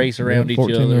how to 12, race around each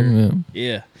 14 other. of them,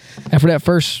 Yeah. After that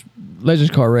first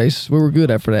Legends car race, we were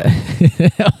good after that.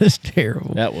 That was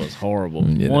terrible. That was horrible.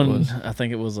 Yeah, that was. I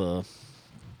think it was a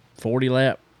 40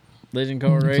 lap Legend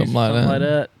car race, Something like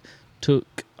that.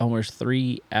 Took almost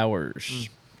 3 hours.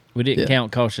 We didn't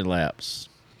count caution laps,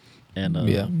 and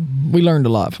we learned a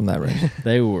lot from that race.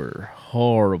 they were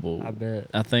horrible. I bet.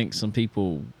 I think some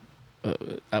people.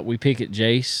 We pick at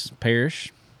Jace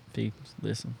Parrish. If he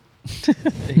listen,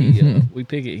 we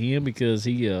pick at him because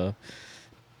he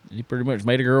pretty much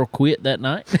made a girl quit that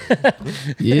night.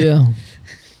 Yeah.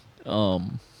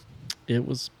 It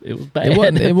was bad. It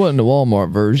wasn't the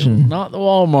Walmart version. Not the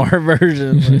Walmart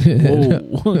version.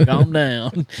 Whoa, calm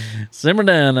down, simmer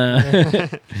down now.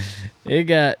 It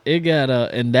got,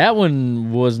 and that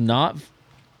one was not.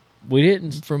 We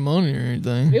didn't For money or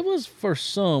anything. It was for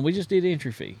some. We just did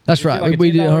entry fee. That's right. Like We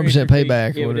did $10 100% entry fee.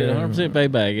 payback. Yeah, we did 100%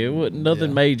 payback. It wasn't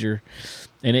nothing major,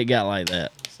 and it got like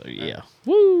that. So yeah,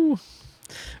 woo.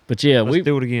 But yeah, Let's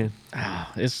do it again.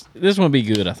 this one will be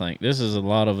good. I think this is a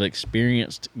lot of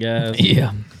experienced guys.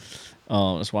 Yeah.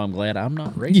 That's why I'm glad I'm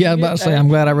not racing. Yeah, I was about to say, I'm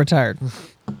glad I retired.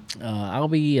 I'll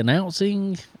be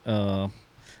announcing. I'll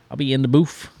be in the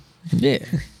booth. Yeah.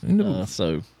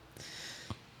 So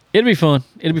it'll be fun.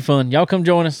 Y'all come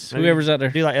join us. Maybe Whoever's out there.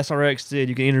 Do like SRX did.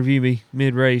 You can interview me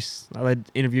mid-race. I let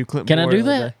interview Clint. Can I Moore do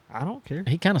the other that? day. I don't care.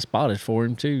 He kind of spotted for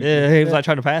him too. Yeah, he was like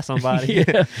trying to pass somebody.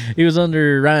 Yeah, he was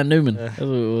under Ryan Newman. That's what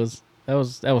it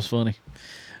was. That was funny.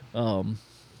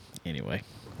 Anyway,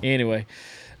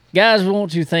 guys, we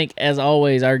want to thank, as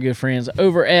always, our good friends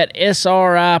over at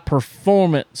SRI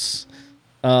Performance.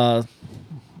 What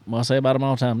I say about them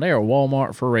all the time, they are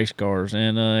Walmart for race cars.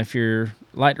 And if you're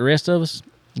like the rest of us,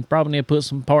 you probably need to put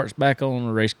some parts back on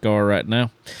a race car right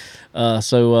now.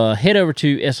 So head over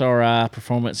to SRI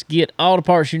Performance. Get all the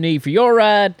parts you need for your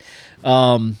ride.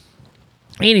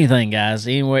 Anything, guys.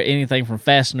 Anything from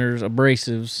fasteners,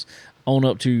 abrasives, on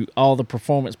up to all the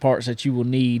performance parts that you will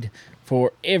need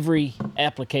for every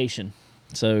application.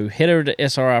 So head over to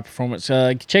SRI Performance.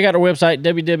 Check out our website,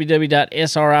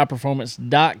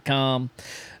 www.sriperformance.com,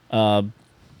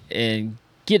 and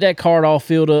get that card all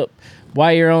filled up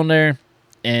while you're on there.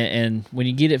 And when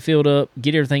you get it filled up,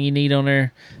 get everything you need on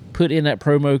there. Put in that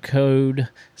promo code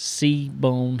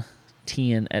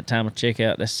CBONE10 at time of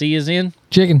checkout. That C is in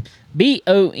Chicken.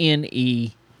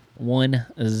 BONE10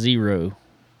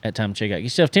 at time of checkout. Get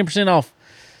yourself 10% off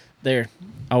there.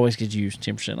 Always could use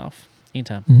 10% off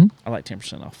anytime. Mm-hmm. I like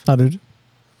 10% off. I did.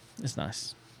 It's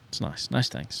nice. Nice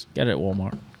things. Got it at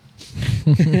Walmart.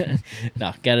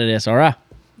 No, got it at SRI.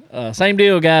 Same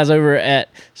deal, guys, over at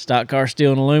Stock Car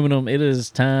Steel and Aluminum. It is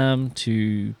time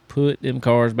to put them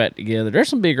cars back together. There's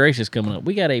some big races coming up.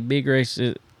 We got a big race.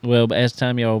 Well, as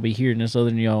time y'all will be hearing this, other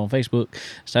than y'all on Facebook,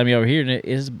 as time y'all are hearing it,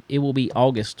 it will be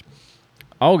August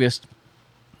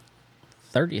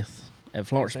 30th at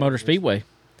Florence Motor Speedway.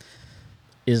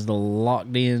 Is the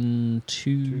locked in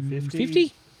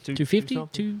 250?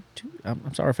 250?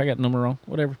 I'm sorry if I got the number wrong.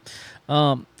 Whatever.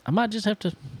 I might just have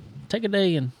to take a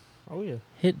day and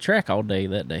hit track all day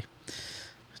that day.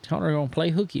 Connor gonna play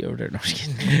hooky over there. No, I'm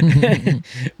just kidding.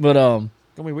 But Gonna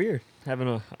be weird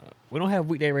having we don't have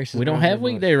weekday races. We don't around have here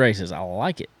much. weekday races. I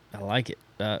like it.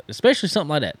 Especially something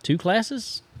like that. 2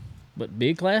 classes, but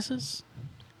big classes.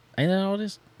 Ain't that all it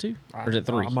is? 2? Or is it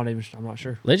 3? I'm not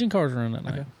sure. Legend cars run that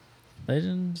night. Okay.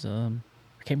 Legends. I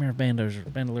can't remember if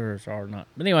Bandoleros are or not.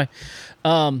 But anyway,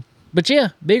 but yeah,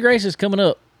 big races coming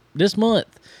up this month.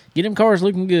 Get them cars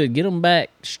looking good. Get them back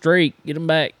straight. Get them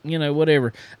back,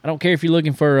 whatever. I don't care if you're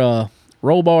looking for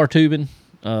roll bar tubing.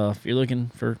 If you're looking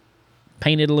for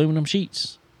painted aluminum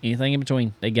sheets, anything in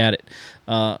between, they got it.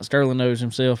 Sterling knows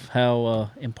himself how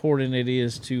important it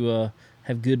is to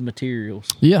have good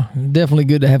materials. Yeah, definitely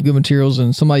good to have good materials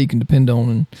and somebody you can depend on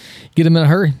and get them in a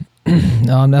hurry.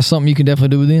 That's something you can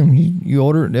definitely do with them. You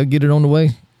order it, they'll get it on the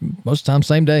way. Most of the time,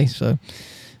 same day. So,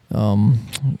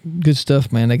 good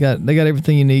stuff, man. They got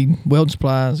everything you need. Weld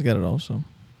supplies, they got it all. So,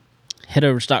 Head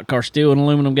over to Stock Car Steel and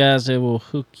Aluminum, guys. They will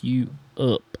hook you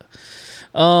up.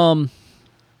 All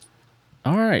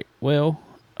right. Well,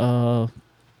 before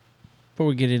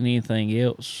we get into anything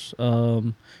else,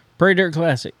 Prairie Dirt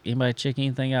Classic. Anybody check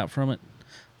anything out from it?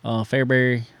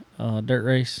 Fairbury dirt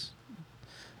race.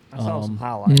 I saw some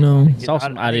highlights. No.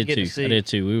 I did too. I did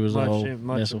too. We was all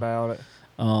much about it.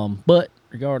 but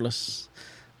regardless,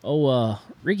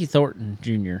 Ricky Thornton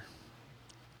Jr.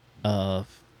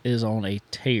 Is on a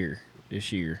tear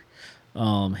this year.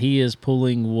 He is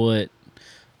pulling what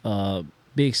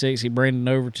Big Sexy Brandon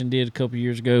Overton did a couple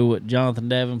years ago, what Jonathan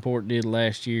Davenport did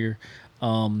last year.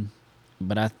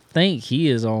 But I think he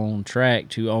is on track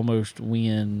to almost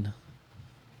win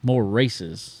more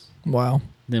races wow.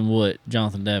 than what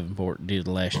Jonathan Davenport did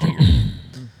last year.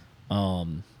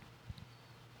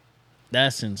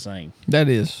 That's insane. That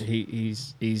is.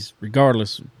 He's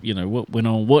regardless, what went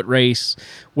on, what race,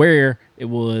 where it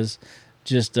was,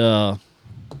 just having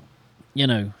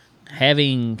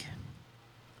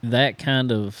that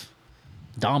kind of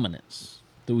dominance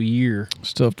through a year.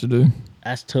 It's tough to do.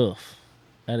 That's tough.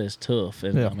 That is tough.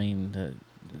 And Yeah. I mean,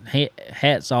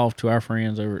 hats off to our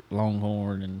friends over at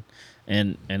Longhorn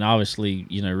and obviously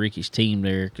Ricky's team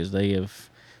there, because they have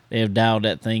dialed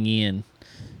that thing in,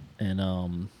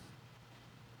 and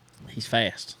he's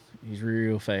fast. He's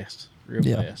real fast,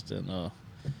 fast, and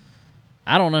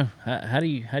I don't know how do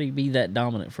you be that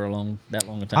dominant for that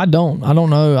long a time? I don't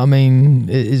know. I mean,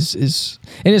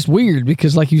 it's weird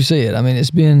because, like you said, I mean,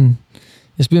 it's been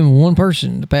one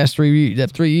person the past 3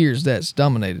 years that's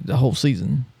dominated the whole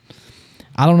season.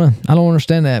 I don't know. I don't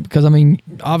understand that because, I mean,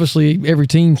 obviously every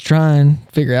team's trying to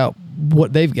figure out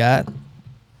what they've got,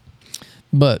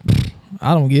 but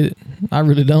I don't get it. I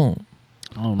really don't.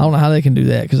 I don't know how they can do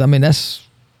that because, I mean, that's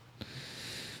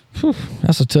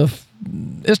a tough.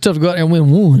 It's tough to go out there and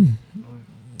win one.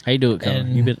 How you do it,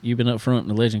 Colin? You've been up front in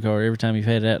the legend car every time you've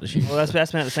had it out this year. Well, that's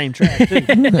been at the same track too. I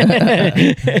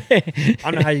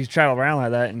don't know how you travel around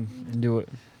like that and do it.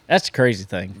 That's the crazy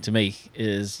thing to me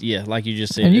is, like you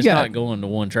just said, And you it's got- not going to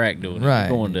one track doing it. Right.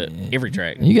 You're going to every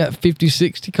track. And you got 50,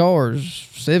 60 cars,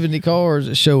 70 cars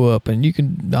that show up, and you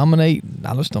can dominate.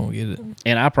 I just don't get it.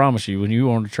 And I promise you, when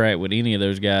you're on the track with any of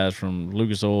those guys from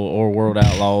Lucas Oil or World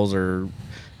Outlaws or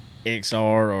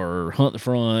XR or Hunt the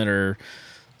Front or,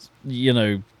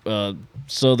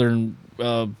 Southern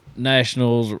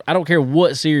Nationals, I don't care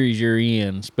what series you're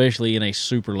in, especially in a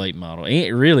super late model,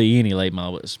 really any late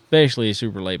model, but especially a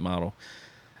super late model.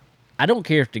 I don't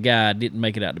care if the guy didn't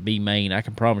make it out to B main. I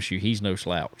can promise you he's no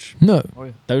slouch. No.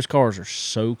 Those cars are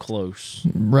so close.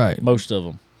 Right. Most of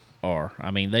them are.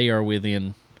 I mean, they are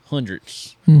within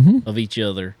hundreds of each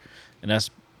other, and that's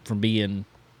from being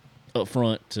up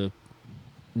front to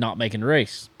not making the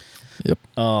race. Yep.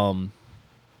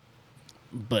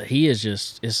 But he is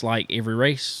just, it's like every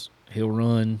race, he'll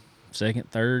run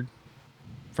second, third,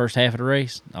 first half of the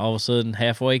race. All of a sudden,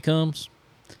 halfway comes.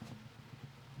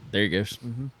 There he goes.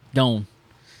 Gone.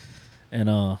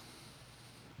 And I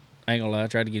ain't gonna lie, I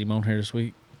tried to get him on here this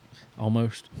week.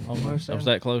 Almost. I was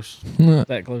that close.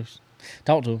 That close.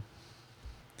 Talk to him.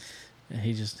 And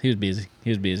he was busy.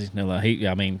 No lie. You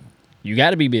got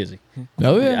to be busy.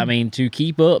 Oh, yeah. I mean, to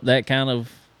keep up that kind of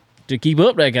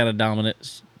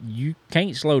dominance, you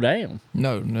can't slow down.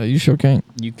 No, you sure can't.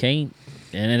 You can't,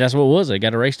 and that's what it was. They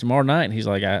got a race tomorrow night, and he's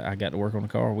like, "I got to work on the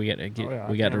car. We got to get,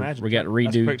 we got to redo."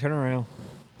 That's a quick turnaround.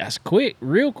 That's quick,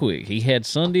 real quick. He had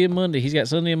Sunday and Monday. He's got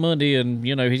Sunday and Monday, and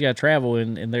he's got to travel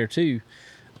in there too.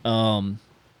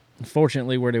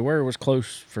 Unfortunately, where they were was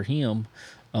close for him,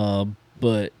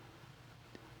 but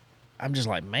I'm just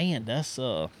like, man, that's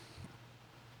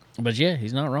But yeah,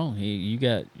 he's not wrong.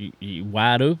 You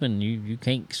wide open. You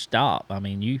can't stop. I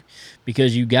mean,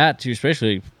 because you got to,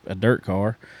 especially a dirt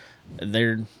car.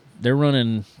 They're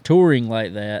running touring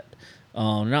like that.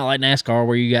 Not like NASCAR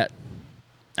where you got,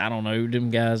 I don't know, them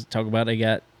guys talk about they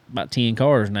got about 10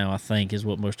 cars now. I think is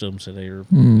what most of them say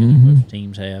most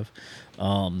teams have.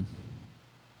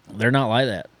 They're not like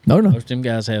that. No. Most of them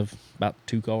guys have about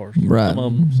 2 cars. Right.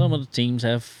 Some of the teams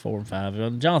have 4 or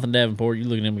 5. Jonathan Davenport, you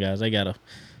look at them guys, they got a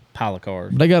pile of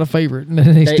cars. They got a favorite.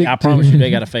 I promise you, they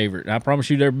got a favorite. And I promise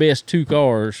you, their best 2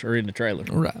 cars are in the trailer.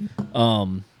 Right.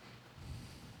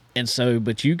 And so,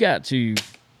 but you got to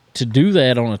to do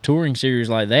that on a touring series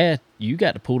like that, you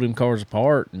got to pull them cars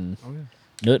apart and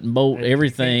nut and bolt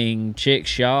everything, check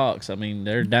shocks. I mean,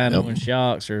 they're dynoing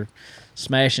shocks or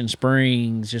smashing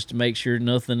springs just to make sure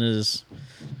nothing is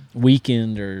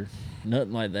weakened or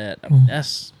nothing like that. I mean,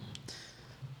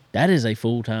 that is a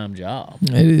full-time job.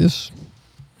 It is.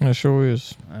 It sure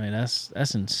is. I mean,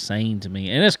 that's insane to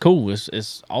me, and it's cool.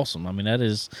 It's awesome. I mean, I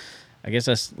guess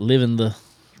that's living the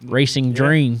racing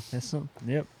dream. That's something.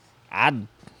 Yep.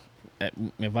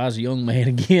 If I was a young man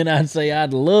again, I'd say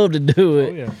I'd love to do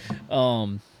it. Oh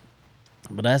yeah.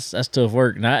 But that's tough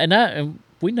work, and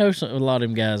we know a lot of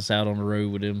them guys out on the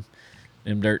road with them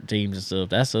dirt teams and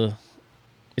stuff.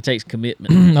 It takes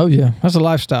commitment. Oh yeah, that's a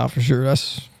lifestyle for sure.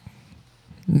 That's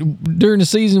during the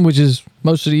season, which is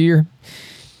most of the year.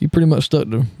 You pretty much stuck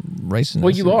to racing. Well,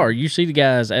 you are. You see the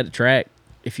guys at the track.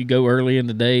 If you go early in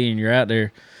the day and you're out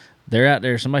there, they're out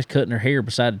there. Somebody's cutting their hair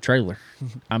beside the trailer.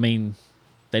 I mean,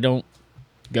 they don't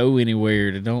go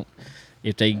anywhere. They don't.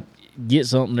 If they get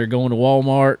something, they're going to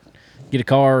Walmart, get a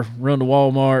car, run to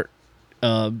Walmart,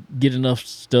 get enough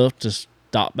stuff to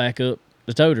stop back up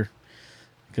the toter,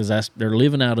 because they're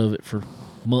living out of it for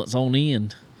months on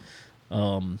end.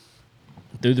 Through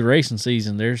the racing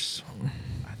season,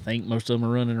 I think most of them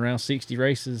are running around 60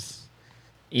 races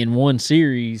in one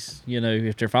series. You know,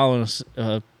 if they're following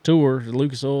a tour,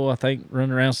 Lucas Oil, I think,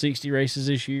 running around 60 races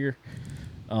this year.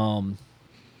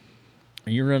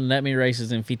 You're running that many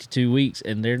races in 52 weeks,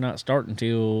 and they're not starting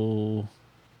till,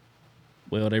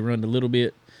 well, they run a little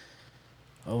bit.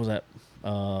 What was that?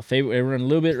 February. They run a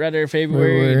little bit right there in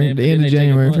February. And the end of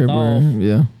January, February.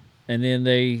 Yeah. And then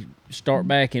they start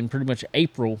back in pretty much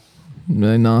April.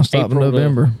 They nonstop in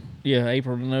November.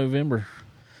 April to November.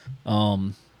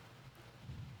 And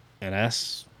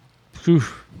that's, whew,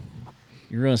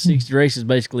 you run 60 races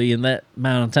basically in that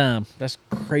amount of time. That's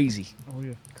crazy. Oh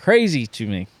yeah. Crazy to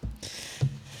me.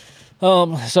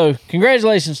 So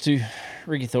congratulations to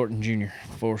Ricky Thornton Jr.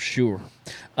 for sure.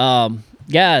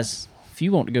 Guys, if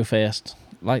you want to go fast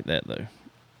like that though,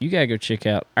 you gotta go check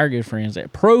out our good friends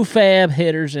at Profab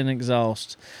Headers and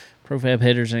Exhaust. Profab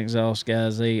Headers and Exhaust,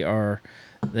 guys, they are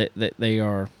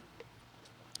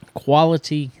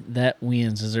quality that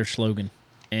wins is their slogan,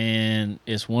 and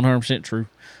it's 100% true.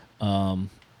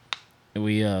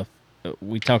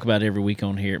 We talk about it every week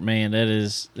on here. Man, that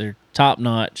is their top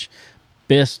notch,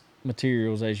 best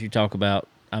materials as you talk about.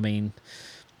 I mean,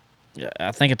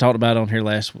 I think I talked about it on here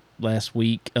last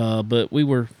week, but we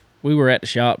were at the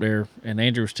shop there, and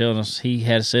Andrew was telling us he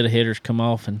had a set of headers come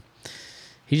off, and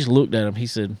he just looked at them. He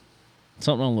said,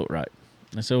 "Something don't look right."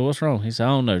 I said, "Well, what's wrong?" He said, "I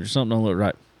don't know. There's something don't look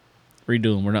right.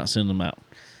 Redo them. We're not sending them out."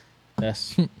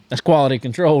 That's quality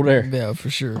control there. Yeah, for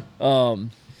sure.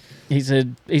 He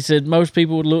said most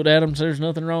people would look at them and say there's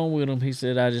nothing wrong with them. He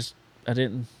said I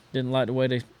didn't like the way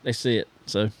they sit,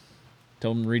 so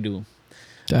told him to redo them.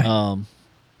 Dang.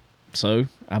 So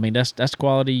I mean that's the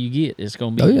quality you get. It's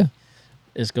gonna be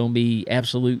it's gonna be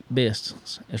absolute best.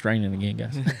 It's raining again,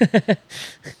 guys.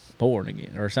 Pouring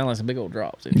again, or it sounds like some big old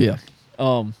drops. Yeah.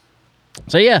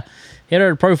 So yeah, head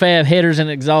over to Profab Headers and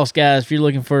Exhaust, guys. If you're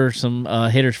looking for some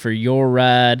headers for your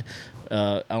ride,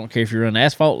 I don't care if you're running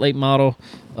asphalt late model,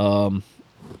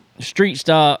 street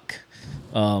stock,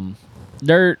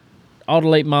 dirt, all the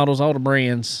late models, all the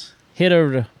brands. Head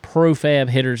over to Profab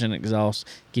Headers and Exhaust.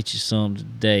 Get you some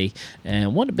today.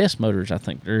 And one of the best motors I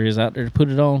think there is out there to put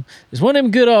it on is one of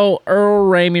them good old Earl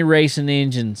Ramey Racing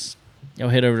engines. Y'all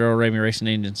head over to Earl Ramey Racing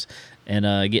Engines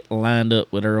and get lined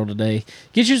up with Earl today.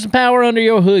 Get you some power under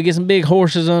your hood. Get some big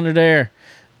horses under there.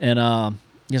 And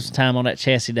get some time on that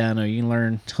chassis dyno. You can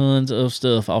learn tons of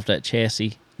stuff off that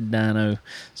chassis dyno.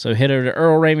 So head over to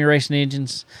Earl Ramey Racing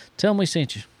Engines. Tell him we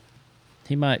sent you.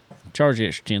 He might charge you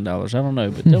extra $10. I don't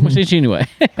know, but tell him we sent you anyway.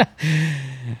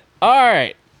 All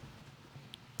right.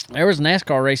 There was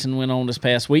NASCAR racing went on this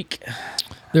past week.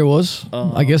 There was.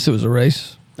 I guess it was a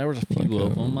race. There was a few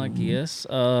of them, I guess.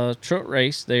 Truck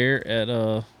race there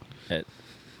at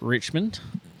Richmond.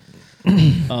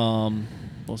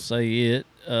 We'll say it.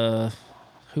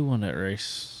 Who won that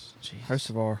race? Jeez.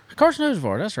 Carson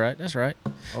Hocevar. That's right.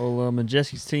 Oh,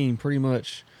 Majeski's team pretty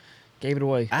much gave it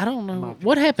away. I don't know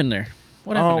what happened there.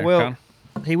 What happened there, well, Connor?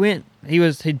 he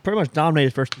pretty much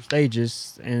dominated the first two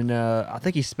stages, and I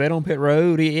think he sped on pit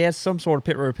road. He had some sort of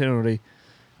pit road penalty,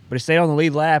 but he stayed on the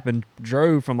lead lap and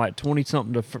drove from like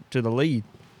 20-something to the lead.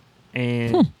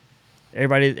 And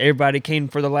everybody came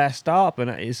for the last stop, and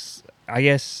I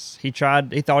guess he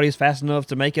thought he was fast enough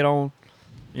to make it on,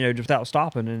 just without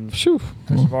stopping, and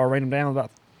Hocevar ran him down with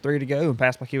about 3 to go and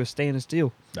passed like he was standing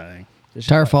still. Dang.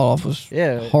 Tire fall off was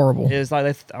horrible. It's like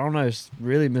I don't know. It's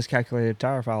really miscalculated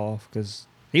tire fall off because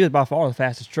He was by far the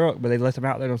fastest truck, but they left him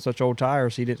out there on such old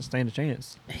tires he didn't stand a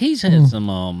chance. He's had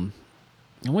some.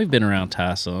 We've been around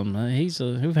Ty some.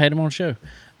 We've had him on show,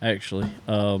 actually.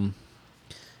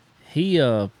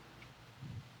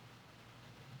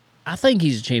 I think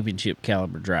he's a championship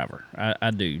caliber driver.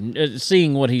 I do.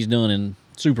 Seeing what he's done in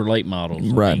super late models,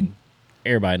 Right. I mean,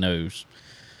 everybody knows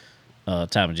Ty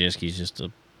Majeski's just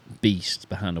a beast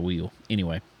behind the wheel.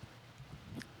 Anyway,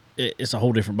 it's a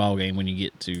whole different ballgame when you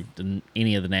get to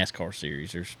any of the NASCAR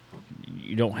series.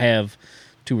 You don't have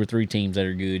 2 or 3 teams that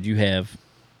are good. You have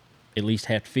at least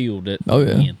half the field that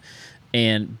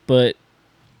win. But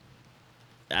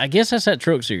I guess that's that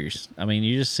truck series. I mean,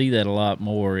 you just see that a lot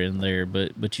more in there.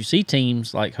 But you see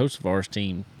teams like Hocevar's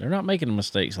team, they're not making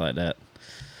mistakes like that.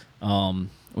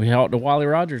 We talked to Wally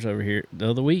Rogers over here the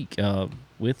other week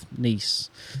with Nice,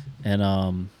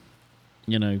 and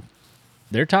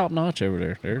they're top notch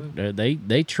over there.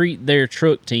 They treat their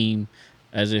truck team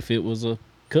as if it was a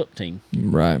cup team,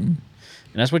 Right. and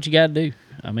that's what you got to do.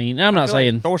 I mean, I'm not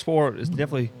saying ThorSport is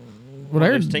definitely Well, one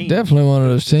they're of those teams. definitely one of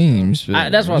those teams. But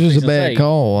that's what I was it's just a fixing to bad say.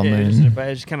 call. I It's mean,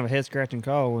 just kind of a head scratching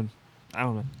call, and I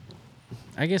don't know.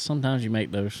 I guess sometimes you make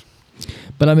those.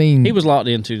 but I mean, He was locked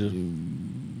into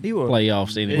the He was.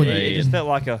 playoffs It, anyway. it just felt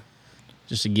like a.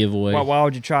 just a giveaway. Why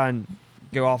would you try and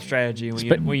go off strategy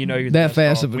when you know you're the That best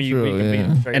fast car, of a when you truck, can beat yeah.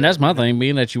 them straight And up? that's my thing,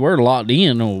 being that you were locked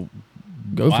in. Or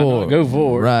go why for not it. Go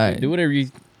for it. Right. Do whatever you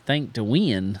think to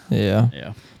win. Yeah.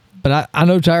 Yeah. But I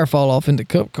know tire fall off into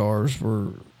cup cars were,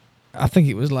 I think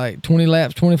it was like 20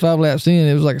 laps, 25 laps in.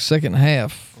 It was like a second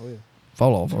half Oh, yeah.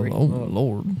 fall off. Oh, Freaking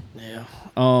Lord. Yeah.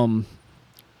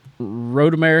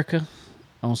 Road America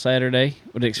on Saturday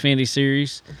with the Xfinity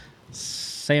Series.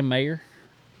 Sam Mayer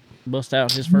bust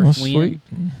out his first Well, win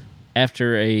sweet.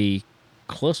 after a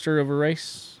cluster of a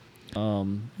race.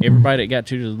 Everybody that got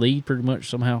to the lead pretty much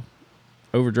somehow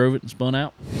overdrove it and spun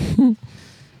out.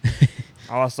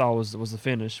 All I saw was the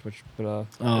finish, but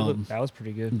that was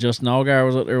pretty good. Justin Allgaier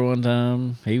was up there one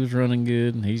time. He was running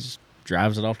good, and he just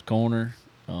drives it off the corner.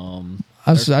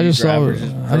 I just saw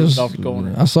off the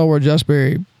corner. I saw where Josh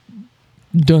Berry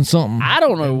done something. I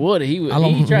don't know what he was. I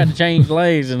don't- He tried to change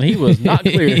lanes, and he was not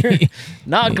clear.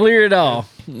 Not clear at all.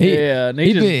 Yeah, and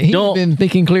he just He's dumped. been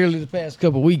thinking clearly the past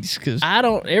couple of weeks because I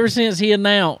don't. Ever since he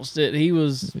announced that he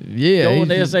was going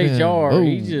to he's just SHR, been-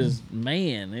 he just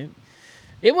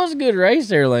it was a good race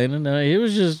there, Landon. It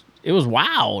was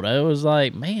wild. It was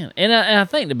like, man, and I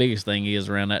think the biggest thing is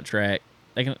around that track,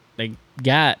 they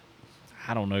got,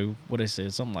 I don't know what they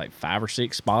said, something like 5 or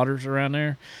 6 spotters around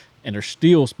there, and there's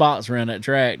still spots around that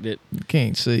track that you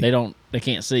can't see. they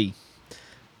can't see.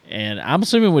 And I'm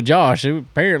assuming with Josh, who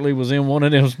apparently was in one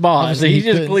of them spots, Obviously, he he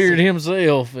just couldn't cleared see.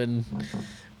 himself and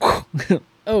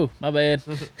oh, my bad.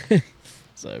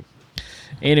 So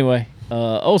anyway,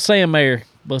 old Sam Mayer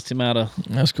bust him out of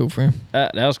That's cool for him.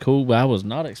 that was cool, but I was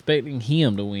not expecting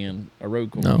him to win a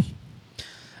road course. No.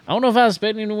 I don't know if I was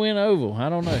expecting him to win oval. I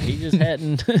don't know. He just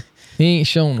hadn't. He ain't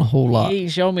shown a whole lot. He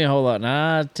ain't shown me a whole lot. And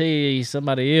I tell you,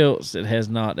 somebody else that has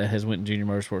went in junior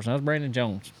motorsports. And that was Brandon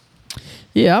Jones.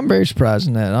 Yeah, I'm very surprised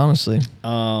in that, honestly.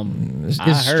 I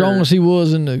As strong heard- as he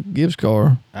was in the Gibbs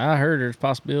car. I heard there's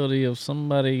possibility of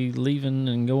somebody leaving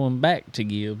and going back to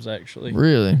Gibbs. Actually,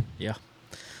 Really? yeah.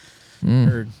 Mm.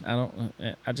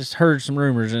 Heard. I just heard some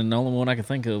rumors, and the only one I could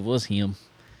think of was him.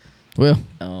 Well,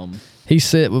 Um, he's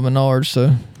set with Menards,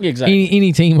 so exactly.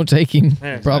 any team will take him,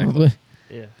 Yeah, exactly. probably.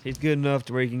 Yeah, he's good enough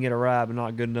to where he can get a ride, but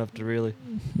not good enough to really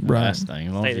Right. That's the thing.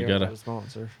 As long stay as you there got with a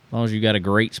sponsor. a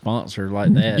great sponsor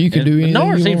like that, You can And do anything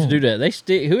Menard you seems want. to do that. They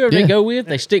stick whoever Yeah. they go with,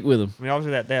 they stick with them. I mean,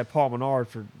 obviously that Paul Menard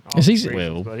for Is he- obvious reasons,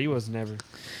 Well- but he was never.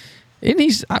 And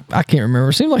he's, I can't remember.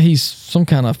 It seems like he's some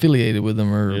kind of affiliated with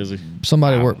them or Is he?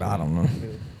 somebody worked. I don't know.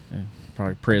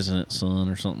 Probably president's son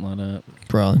or something like that.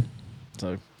 Probably.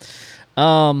 So,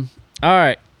 all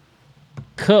right,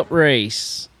 Cup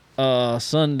race,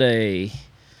 Sunday.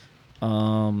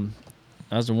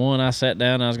 That was the one I sat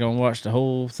down. I was gonna watch the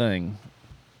whole thing.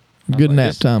 I was Good like,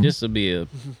 nap time. This will be a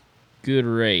good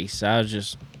race. I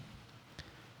was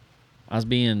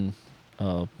being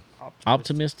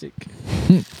optimistic.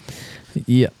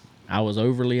 Yeah. I was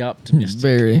overly optimistic.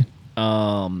 Very.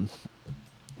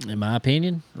 In my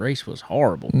opinion, race was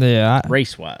horrible. Yeah.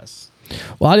 Race wise.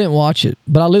 Well, I didn't watch it,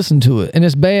 but I listened to it, and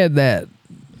it's bad that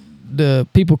the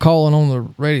people calling on the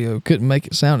radio couldn't make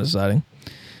it sound exciting.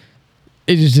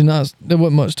 It just did not. There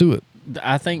wasn't much to it.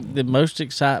 I think the most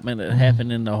excitement that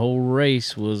happened in the whole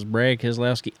race was Brad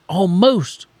Keselowski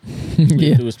almost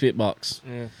Yeah. to his pit box.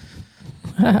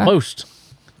 Yeah. Most.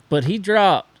 But he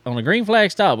dropped on a green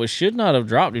flag stop, which should not have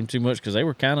dropped him too much because they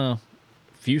were kind of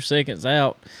a few seconds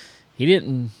out.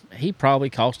 He probably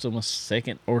cost him a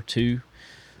second or two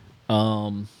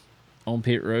on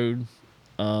pit road.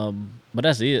 But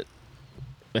that's it.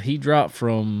 But he dropped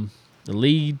from the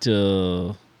lead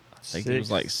to I think it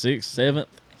was like 6th, 7th,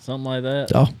 something like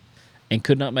that. Oh, And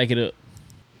could not make it up.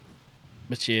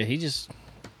 But yeah, he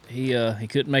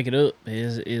couldn't make it up.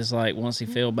 Is like once he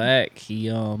fell back, he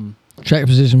track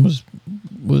position was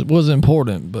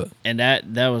important, but and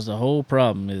that was the whole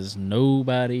problem is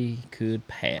nobody could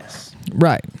pass.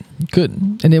 right, you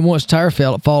couldn't. And then once tire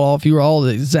fall off, you were all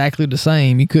exactly the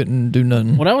same. You couldn't do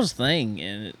nothing. Well, that was the thing,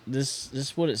 and this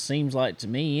is what it seems like to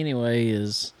me anyway.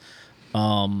 Is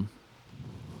we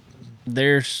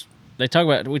talk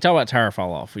about tire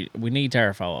fall off. We need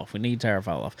tire fall off. We need tire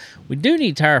fall off. We do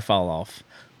need tire fall off,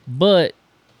 but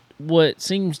what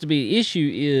seems to be the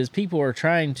issue is people are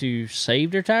trying to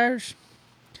save their tires,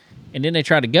 and then they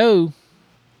try to go,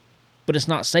 but it's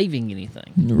not saving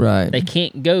anything. Right. They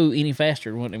can't go any faster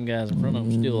than what them guys in front of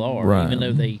them still are, Right. even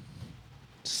though they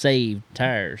saved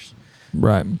tires.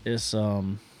 Right. It's I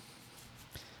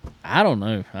don't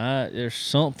know. There's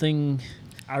something.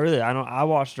 I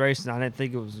watched the race and I didn't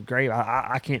think it was great.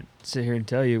 I can't sit here and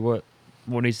tell you what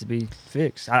needs to be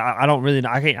fixed. I don't really know.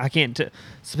 I can't.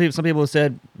 Some people have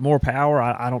said more power.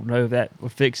 I don't know if that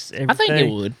would fix everything. I think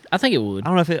it would. I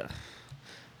don't know if it.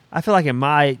 I feel like it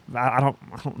might. I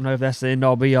don't know if that's the end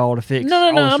all be all to fix No,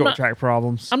 all the I'm short not- track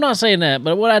problems. I'm not saying that,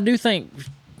 but what I do think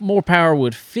more power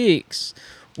would fix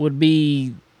would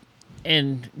be,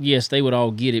 and yes, they would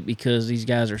all get it because these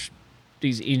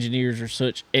engineers are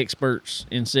such experts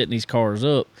in setting these cars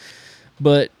up.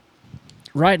 But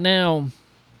right now,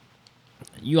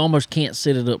 you almost can't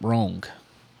set it up wrong.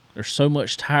 There's so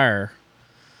much tire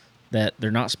that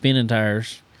they're not spinning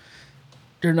tires.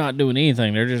 They're not doing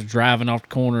anything. They're just driving off the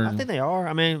corner. I think they are.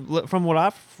 I mean, look, from when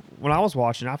I was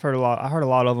watching, I heard a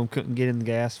lot of them couldn't get in the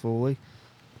gas fully.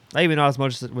 Maybe not as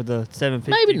much with the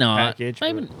 750 maybe not. package.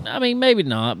 Maybe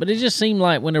not. But it just seemed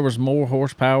like when there was more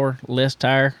horsepower, less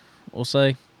tire, we'll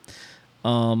say.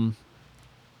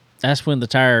 That's when the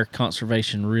tire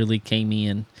conservation really came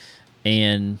in,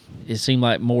 and it seemed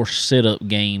like more setup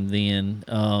game then.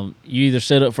 You either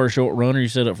set up for a short run or you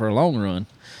set up for a long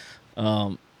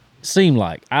run. Seemed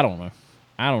like I don't know.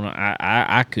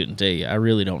 I couldn't tell you. I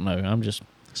really don't know. I'm just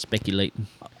speculating.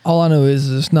 All I know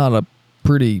is it's not a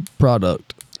pretty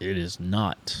product. It is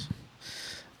not.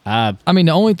 I mean,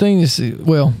 the only thing is,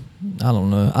 well, I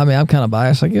don't know. I mean, I'm kind of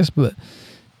biased, I guess, but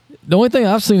the only thing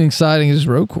I've seen exciting is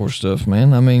road course stuff,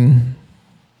 man. I mean,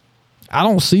 I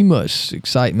don't see much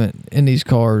excitement in these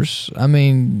cars. I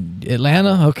mean,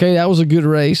 Atlanta, okay, that was a good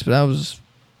race, but that was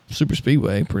super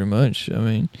speedway pretty much. I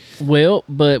mean, well,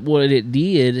 but what it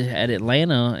did at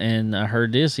Atlanta, and I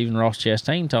heard this, even Ross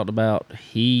Chastain talked about,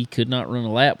 he could not run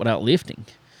a lap without lifting,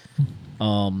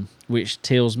 which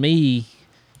tells me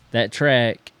that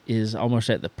track is almost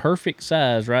at the perfect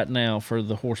size right now for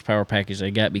the horsepower package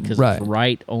they got because it's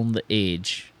right on the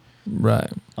edge. Right.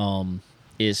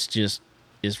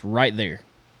 It's right there,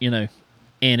 and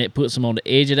it puts them on the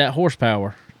edge of that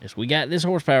horsepower. We got this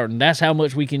horsepower, and that's how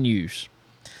much we can use.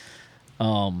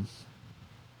 So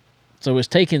it's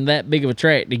taking that big of a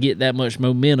track to get that much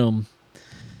momentum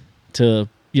to,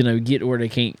 get where they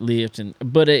can't lift,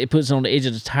 but it puts it on the edge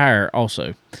of the tire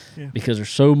also, because there's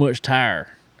so much tire.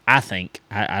 I think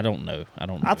I don't know. I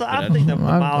don't know. I think the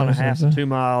mile and a half, 2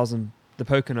 miles, and the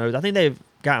Poconos, I think they've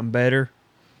gotten better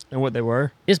than what they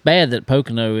were. It's bad that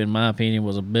Pocono, in my opinion,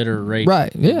 was a better race.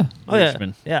 Right. Yeah. Oh yeah.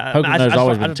 Richmond. Yeah. Pocono's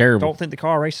always been terrible. I don't think the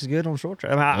car race is good on short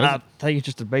track. I think it's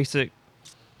just a basic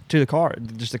to the car.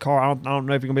 Just the car. I don't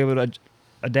know if you're gonna be able to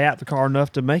adapt the car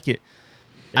enough to make it.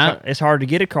 It's hard to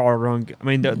get a car to run. I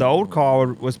mean, the old car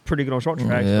was pretty good on short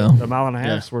tracks. Yeah. But the mile and a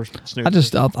half were snooty.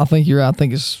 I think you're right. I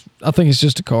think it's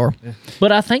just a car. Yeah.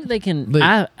 But I think they can.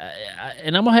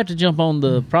 And I'm gonna have to jump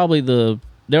on probably the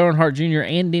Dale Earnhardt Jr.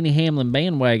 and Denny Hamlin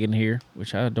bandwagon here,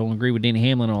 which I don't agree with Denny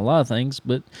Hamlin on a lot of things,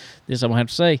 but this I'm gonna have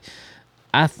to say.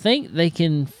 I think they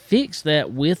can fix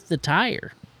that with the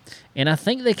tire, and I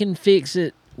think they can fix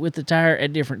it with the tire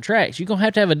at different tracks. You're going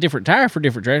to have a different tire for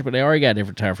different tracks, but they already got a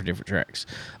different tire for different tracks.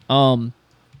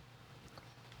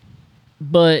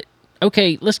 But,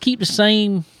 okay, let's keep the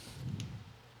same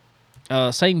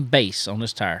base on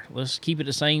this tire. Let's keep it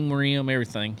the same rim,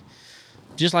 everything.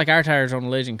 Just like our tires on the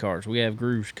Legend cars, we have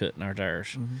grooves cut in our tires.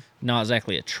 Mm-hmm. Not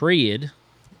exactly a tread,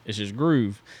 it's just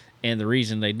groove. And the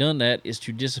reason they done that is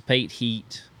to dissipate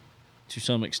heat to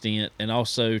some extent, and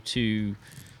also to,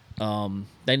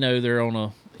 they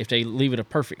know if they leave it a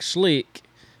perfect slick,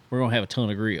 we're going to have a ton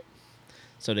of grip.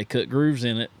 So they cut grooves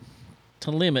in it to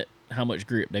limit how much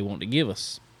grip they want to give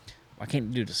us. Why can't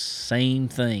they do the same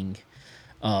thing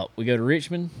We go to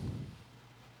Richmond.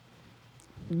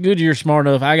 Goodyear's smart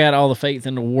enough. I got all the faith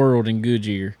in the world in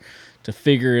Goodyear to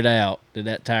figure it out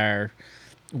that tire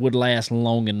would last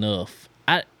long enough.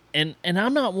 And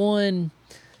I'm not one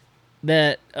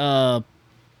that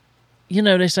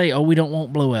they say, oh, we don't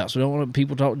want blowouts. We don't want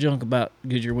people talk junk about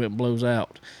Goodyear when it blows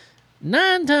out.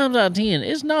 9 times out of 10,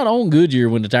 it's not on Goodyear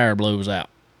when the tire blows out.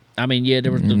 I mean, yeah,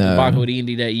 there was the debacle at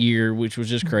Indy that year, which was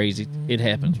just crazy. It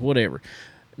happens, whatever.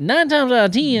 9 times out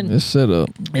of 10, it's set up.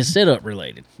 It's setup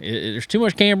related. There's too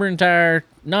much camber in the tire,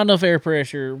 not enough air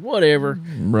pressure, whatever.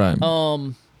 Right.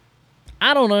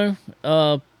 I don't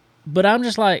know. But I'm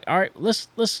just like, all right, let's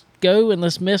go and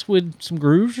let's mess with some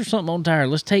grooves or something on the tire.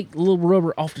 Let's take a little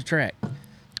rubber off the track,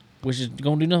 which is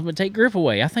going to do nothing but take grip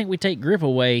away. I think we take grip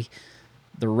away,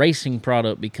 the racing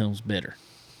product becomes better.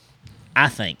 I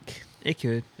think. It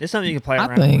could. It's something you can play I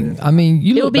around think. with. I mean,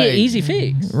 It would be an easy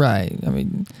fix. Right. I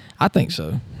mean, I think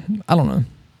so. I don't know.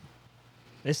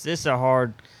 It's just a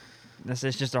hard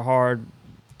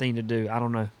thing to do. I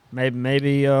don't know.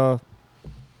 Maybe I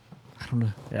don't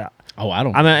know. Yeah. Oh, I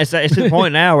don't. I mean, it's to the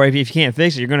point now where if you can't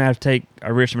fix it, you're going to have to take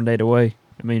a Richmond date away.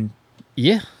 I mean,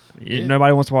 Yeah.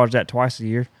 nobody wants to watch that twice a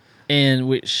year. And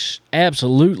which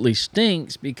absolutely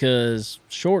stinks because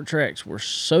short tracks were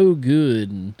so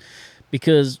good, and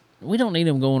because we don't need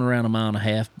them going around a mile and a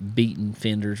half beating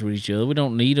fenders with each other. We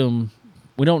don't need them.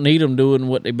 We don't need them doing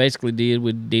what they basically did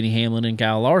with Denny Hamlin and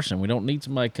Kyle Larson. We don't need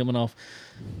somebody coming off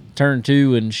turn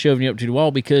 2 and shoving you up to the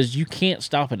wall because you can't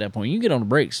stop at that point. You get on the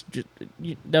brakes.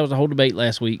 That was the whole debate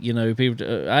last week.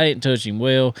 People, I didn't touch him.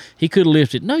 Well, he could have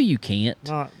lifted. No, you can't.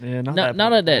 Not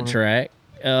Not at that track.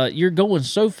 You're going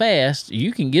so fast,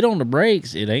 you can get on the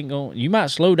brakes. It ain't going. You might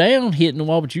slow down hitting the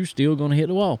wall, but you're still going to hit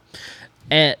the wall.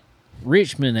 At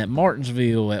Richmond, at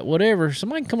Martinsville, at whatever,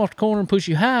 somebody can come off the corner and push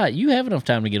you high. You have enough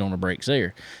time to get on the brakes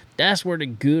there. That's where the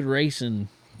good racing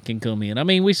can come in. I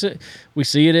mean, we see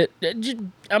it at.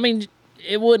 I mean,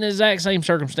 it wasn't the exact same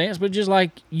circumstance, but just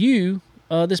like you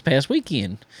this past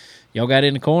weekend, y'all got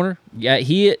in the corner, you got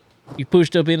hit, you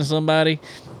pushed up into somebody.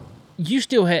 You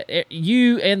still had,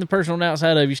 you and the person on the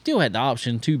outside of you still had the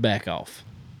option to back off.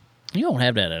 You don't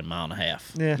have that at a mile and a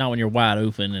half. Yeah. Not when you're wide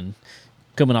open and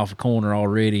coming off a corner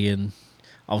already, and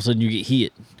all of a sudden you get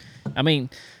hit. I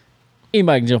mean,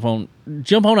 anybody can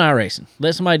jump on iRacing.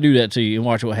 Let somebody do that to you and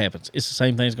watch what happens. It's the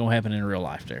same thing that's going to happen in real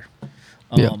life there.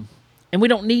 Yeah. And we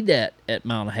don't need that at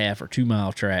mile and a half or 2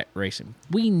 mile track racing.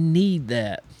 We need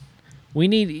that. We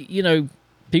need,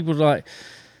 people like,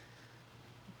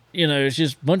 it's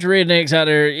just a bunch of rednecks out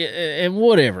there and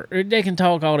whatever. They can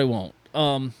talk all they want.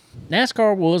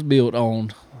 NASCAR was built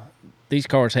on these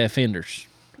cars have fenders.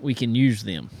 We can use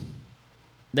them.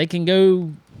 They can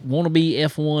go want to be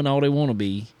F1 all they want to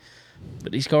be,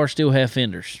 but these cars still have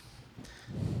fenders.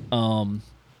 I'm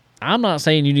not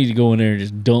saying you need to go in there and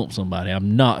just dump somebody.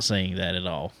 I'm not saying that at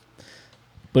all.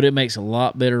 But it makes a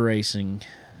lot better racing,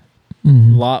 a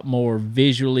lot more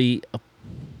visually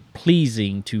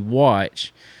pleasing to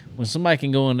watch when somebody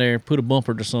can go in there, put a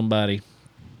bumper to somebody,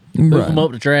 move them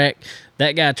up the track.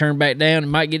 That guy turn back down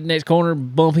and might get the next corner,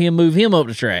 bump him, move him up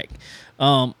the track.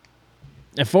 And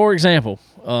for example,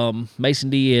 Mason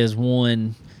Diaz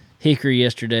won Hickory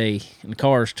yesterday in the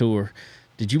Cars Tour.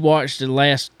 Did you watch the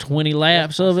last 20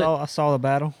 laps of it? I saw the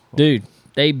battle. Dude,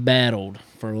 they battled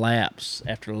for laps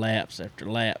after laps after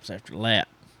laps after lap.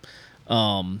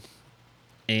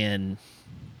 And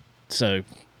so,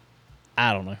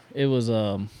 I don't know. It was,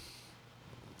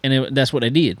 that's what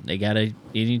they did. They got in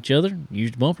each other,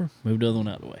 used the bumper, moved the other one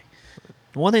out of the way.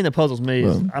 One thing that puzzles me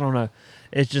is, I don't know,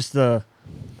 it's just the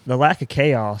lack of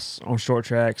chaos on short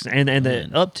tracks and the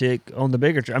uptick on the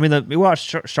bigger tracks. I mean, we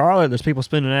watched Charlotte. There's people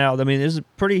spinning out. I mean, it's a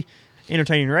pretty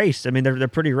entertaining race. I mean, they're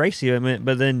pretty racy. I mean,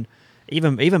 but then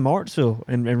even Martinsville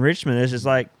and Richmond, it's just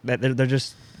like that. They're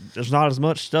just there's not as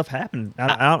much stuff happening.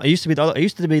 It used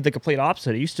to be the complete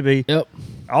opposite. It used to be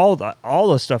all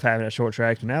the stuff happening at short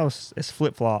tracks, and now it's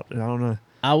flip flopped. And I don't know.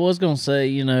 I was gonna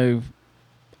say,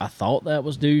 I thought that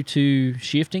was due to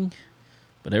shifting,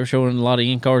 but they were showing a lot of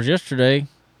in cars yesterday.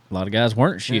 A lot of guys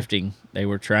weren't shifting. Yeah. They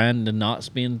were trying to not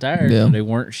spin tires, so they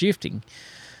weren't shifting.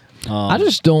 I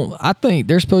just don't. I think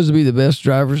they're supposed to be the best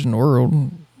drivers in the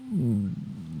world,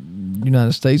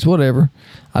 United States, whatever.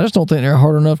 I just don't think they're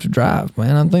hard enough to drive,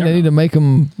 man. I think they need to make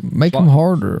them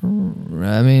harder.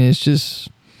 I mean, it's just,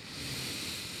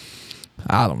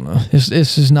 I don't know. It's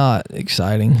just not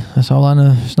exciting. That's all I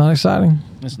know. It's not exciting.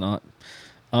 It's not.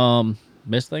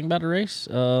 Best thing about the race,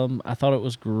 I thought it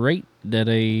was great that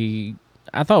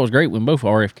I thought it was great when both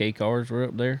RFK cars were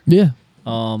up there. Yeah.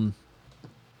 I'm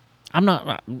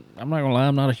not gonna lie.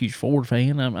 I'm not a huge Ford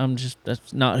fan. I'm just,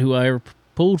 that's not who I ever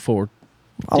pulled for.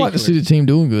 I like to see the team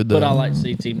doing good though. But I like to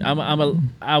see the team. I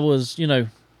was,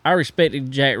 I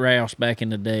respected Jack Rouse back in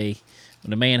the day when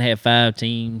the man had 5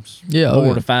 teams. Yeah,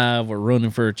 4 to 5 were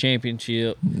running for a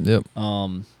championship. Yep.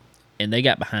 And they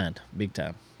got behind big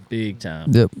time.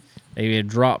 Yep. They had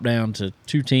dropped down to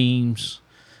 2 teams.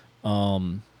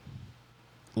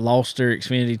 Lost their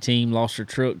Xfinity team, lost their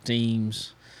truck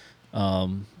teams,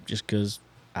 just because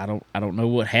I don't know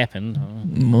what happened.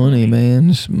 Money, man.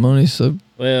 This money's so.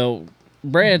 Well,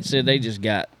 Brad said they just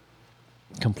got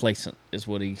complacent, is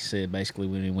what he said basically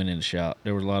when he went in the shop.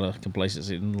 There was a lot of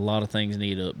complacency and a lot of things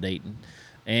needed updating.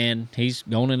 And he's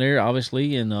gone in there,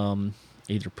 obviously, and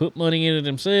either put money in it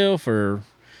himself or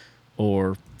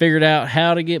figured out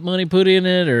how to get money put in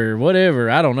it or whatever.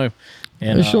 I don't know.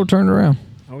 And They sure turned around.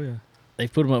 Oh yeah. they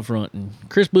put him up front, and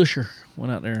Chris Buescher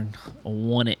went out there and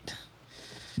won it.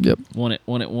 Yep. Won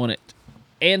it.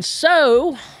 And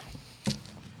so,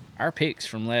 our picks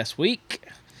from last week.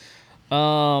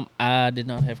 I did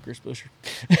not have Chris Buescher.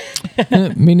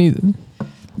 Me neither.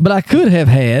 But I could have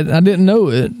had. I didn't know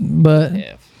it, but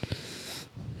Yeah.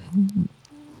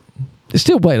 it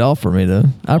still played off for me though.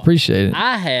 I appreciate it.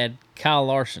 I had Kyle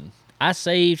Larson. I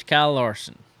saved Kyle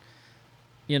Larson.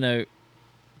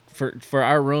 For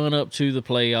our run up to the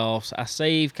playoffs, I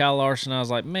saved Kyle Larson. I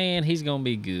was like, man, he's gonna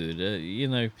be good.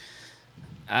 And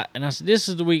I said, this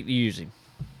is the week to use him.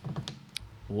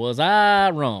 Was I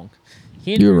wrong?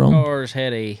 Henry You're wrong. Cars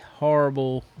had a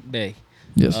horrible day.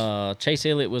 Yes. Chase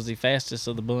Elliott was the fastest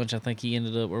of the bunch. I think he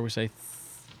ended up, where we say,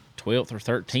 12th or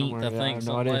 13th, Somewhere, I think, have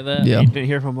no something idea. like that. Yeah. You didn't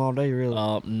hear from him all day, really.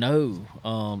 No.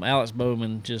 Alex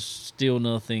Bowman, just still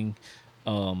nothing.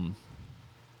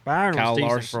 Byron Kyle was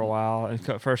decent Larson. for a while in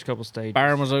first couple stages.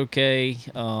 Byron was okay.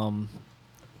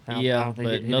 I Yeah, don't think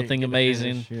but he didn't nothing get the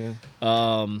amazing. finish,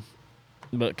 yeah.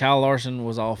 But Kyle Larson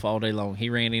was off all day long.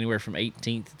 He ran anywhere from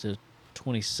 18th to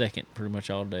 22nd pretty much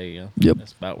all day. Yep.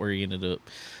 That's about where he ended up.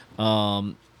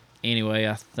 Anyway,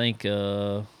 I think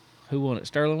who won it?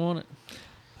 Sterling won it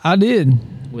I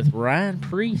did. with Ryan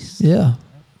Priest. Yeah.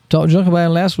 Talked junk about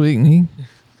him last week, and he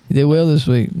did well this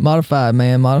week. Modified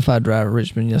driver,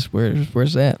 Richmond. Yes,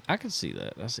 where's that? I can see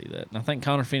that. I see that. And I think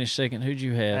Connor finished second. Who'd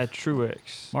you have? At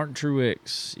Truex. Martin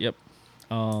Truex. Yep.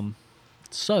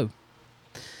 So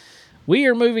we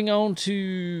are moving on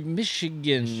to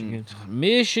Michigan.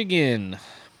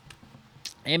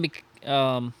 And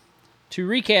to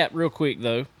recap real quick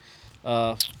though,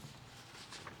 I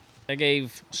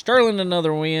gave Sterling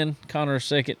another win, Connor a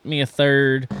second, me a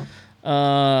third.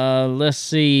 Let's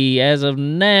see. As of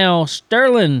now,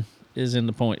 Sterling is in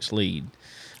the points lead.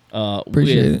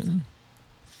 Appreciate with it.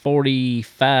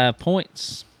 45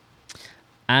 points.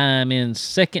 I'm in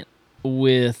second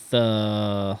with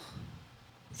 44.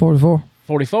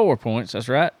 44 points. That's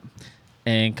right.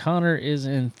 And Connor is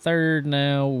in third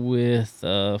now with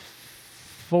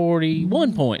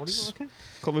 41 points. Okay.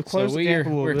 We're close. So the gap a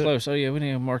little we're bit. close. Oh yeah, we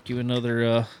need to mark you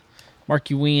another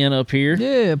mark you in up here.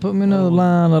 Yeah, put me another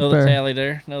line up Another there. tally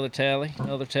there. Another tally.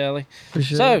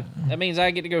 Appreciate So it. that means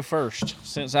I get to go first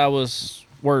since I was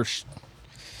worst.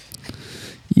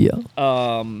 Yeah.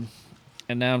 And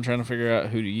now I'm trying to figure out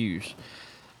who to use.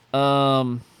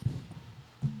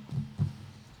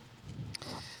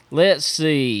 Let's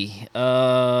see.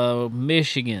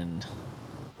 Michigan.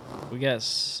 We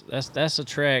got that's a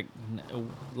track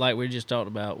like we just talked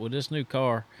about with this new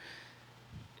car.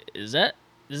 Does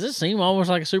this seem almost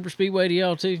like a super speedway to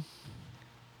y'all too?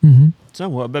 Mm-hmm.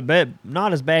 Somewhat, but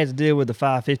not as bad as it did with the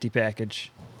 550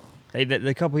 package.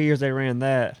 The couple of years they ran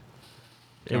that,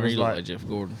 it Connor, was you look like, like Jeff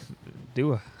Gordon.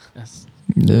 do a That's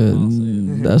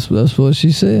That's what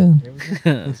she said.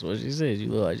 that's what she said. You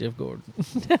look like Jeff Gordon.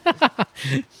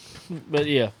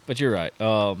 But you're right.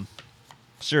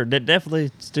 sure.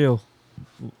 Definitely still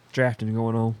drafting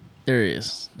going on. There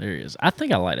is. I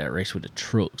think I like that race with the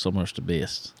trucks almost the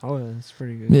best. Oh, yeah, that's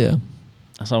pretty good. Yeah.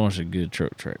 That's almost a good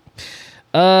truck track.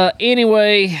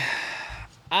 Anyway,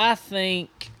 I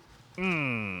think.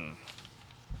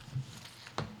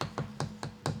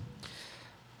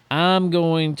 I'm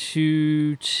going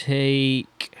to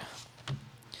take.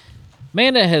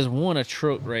 Manda has won a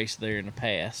truck race there in the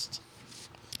past.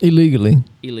 Illegally.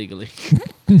 Illegally.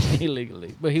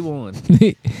 But he won.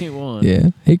 He won. Yeah.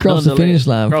 He crossed the finish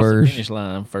line Crossed first. the finish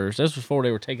line first. That's before they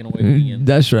were taking away wins.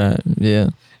 That's right. Yeah.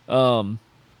 I'm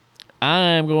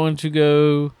going to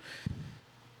go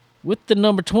with the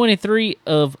number 23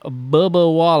 of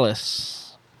Bubba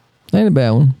Wallace. Ain't a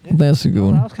bad one. That's a good I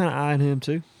one. was kind of eyeing him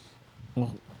too.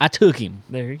 Well, I took him.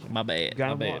 There you go. My bad. Got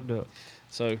My him bad. locked up.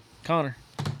 So, Connor,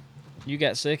 you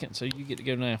got second, so you get to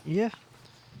go now. Yeah.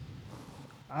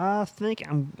 I think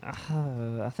I'm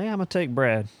gonna take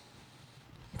Brad.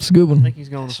 It's a good I one. think he's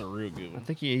going. That's a real good I one.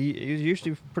 think he was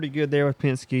usually pretty good there with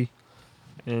Penske,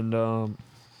 and I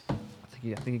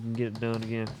think he can get it done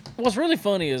again. What's really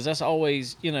funny is that's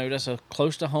always, that's a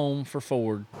close to home for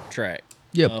Ford track.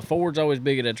 Yep. Ford's always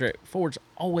big at that track. Ford's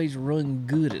always run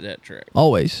good at that track.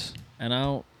 Always. And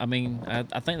I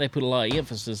think they put a lot of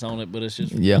emphasis on it, but it's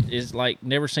just, Yeah. it's like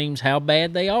never seems how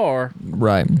bad they are.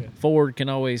 Right. Ford can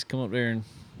always come up there and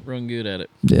run good at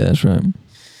it. Yeah, that's right.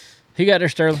 Who got there,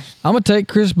 Sterling? I'm gonna take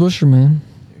Chris Buescher, man.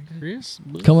 Chris?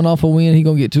 Coming off a win, he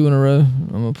gonna get 2 in a row. I'm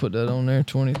gonna put that on there.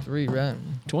 23, right?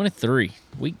 23.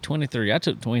 Week 23. I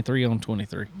took 23 on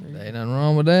 23. There ain't nothing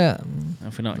wrong with that.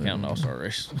 If we're not counting All-Star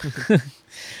race.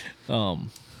 All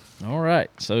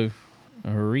right. So,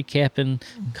 recapping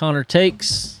Connor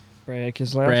takes Brad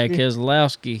Keselowski. Brad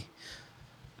Keselowski.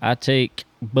 I take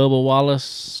Bubba Wallace.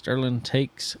 Sterling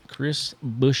takes Chris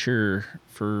Buescher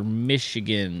for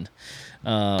Michigan.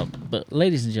 But,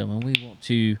 ladies and gentlemen, we want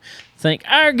to thank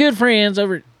our good friends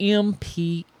over at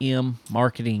MPM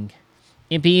Marketing.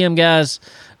 MPM, guys,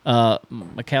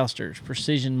 McAllister's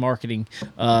Precision Marketing.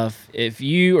 If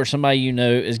you or somebody you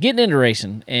know is getting into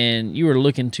racing and you are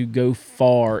looking to go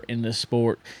far in this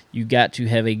sport, you got to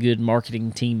have a good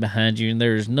marketing team behind you, and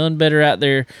there's none better out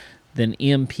there than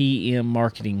MPM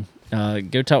Marketing.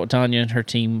 Go talk with Tanya and her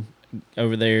team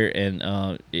over there,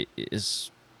 and it is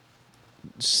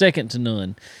second to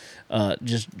none.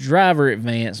 Just driver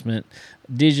advancement,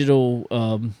 digital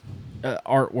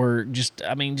artwork, just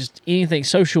anything,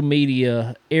 social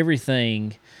media,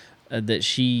 everything that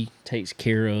she takes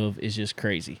care of is just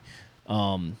crazy.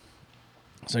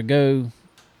 So go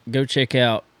check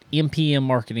out MPM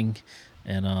Marketing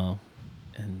and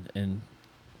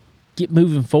get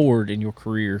moving forward in your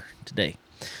career today.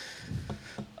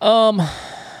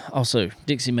 Also,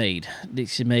 Dixie Made, they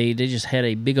just had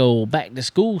a big old back to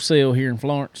school sale here in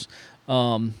Florence.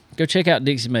 Go check out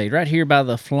Dixie Made right here by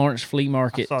the Florence Flea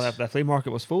Market. I saw that flea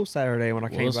market was full Saturday when I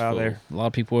came by there. A lot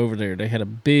of people over there. They had a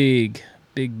big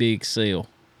sale.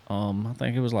 I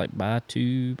think it was like buy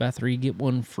 2, buy 3, get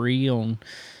 1 free on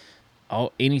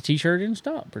any T-shirt in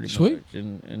stock, pretty Sweet.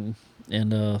 much.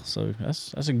 And so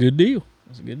that's a good deal.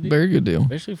 That's a good deal. Very good deal.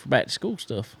 Especially for back to school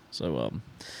stuff. So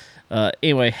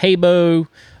anyway, Haybo,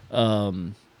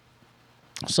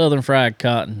 Southern Fried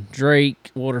Cotton,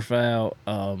 Drake, Waterfowl,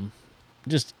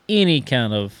 just any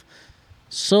kind of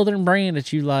Southern brand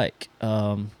that you like.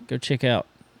 Go check out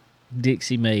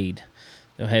Dixie Made.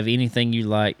 They'll have anything you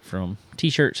like, from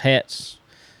T-shirts, hats,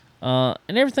 and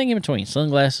everything in between.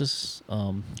 Sunglasses,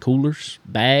 coolers,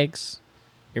 bags,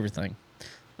 everything.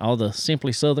 All the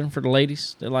Simply Southern for the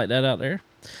ladies that like that out there.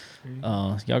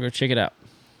 Y'all go check it out.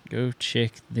 Go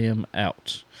check them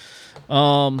out.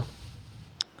 All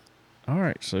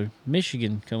right, so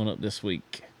Michigan coming up this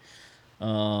week.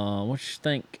 What you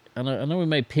think? I know we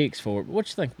made picks for it, but what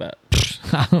you think about it?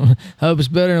 I hope it's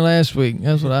better than last week.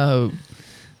 That's what I hope.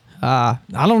 I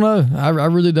don't know. I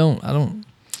really don't. I don't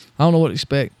know what to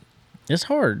expect. It's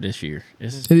hard this year.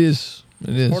 It is.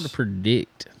 It's hard to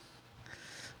predict.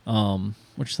 What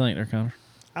you think there, Connor?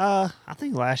 I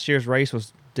think last year's race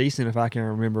was decent, if I can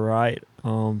remember right.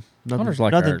 Connor's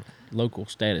like our local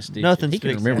statistician. Nothing He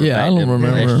can sticks remember out. Yeah, back I don't to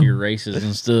remember. last year races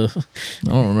and stuff. I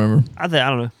don't remember. I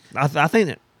don't know. I think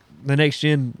that the next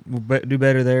gen will do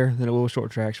better there than it will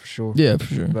short tracks for sure. Yeah, for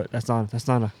sure. But that's not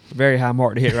a very high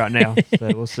mark to hit right now. So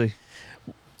we'll see.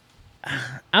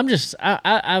 I've we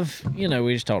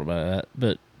just talked about that,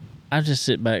 but I just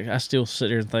sit back. I still sit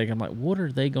there and think, I'm like, what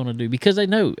are they going to do? Because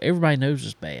everybody knows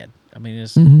it's bad. I mean,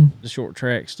 it's the short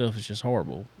track stuff is just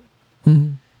horrible.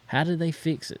 Mhm. How did they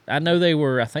fix it? I think they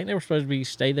were supposed to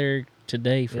stay there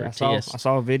today for a test. I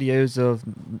saw videos of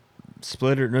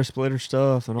no splitter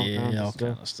stuff and all kinds all of stuff.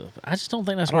 kind of stuff. I just don't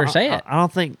think that's where it's at. I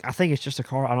think it's just a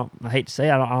car. I hate to say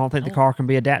it, I don't think the car can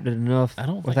be adapted enough I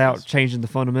don't think without it's- changing the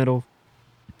fundamental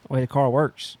way the car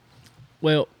works.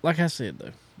 Well, like I said,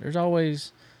 though, there's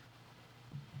always,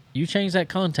 you change that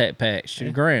contact patch to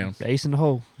the ground, The ace in the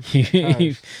hole.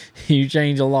 you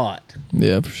change a lot.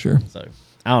 Yeah, for sure. So,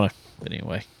 I don't know. But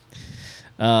anyway.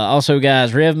 Also,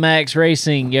 guys, RevMax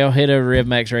Racing. Y'all head over to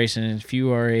RevMax Racing. And if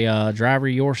you are a driver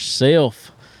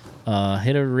yourself,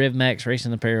 head over to RevMax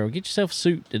Racing Apparel. Get yourself a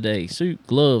suit today. Suit,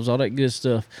 gloves, all that good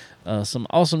stuff. Some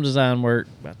awesome design work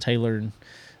by Taylor and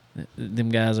them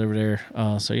guys over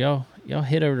there. So y'all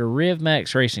head over to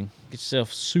RevMax Racing. Get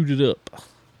yourself suited up.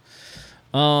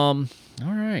 All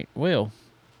right. Well,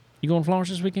 you going to Florence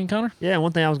this weekend, Connor? Yeah,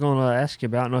 one thing I was going to ask you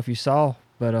about, I don't know if you saw,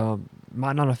 but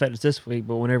might not affect us this week,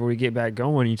 but whenever we get back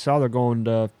going, you saw they're going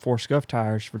to 4 scuff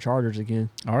tires for Chargers again.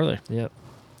 Are they? Yep.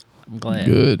 I'm glad.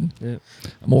 Good. Yeah.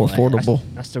 More glad. affordable.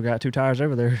 I still got 2 tires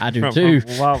over there. I do from too.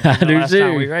 the I do last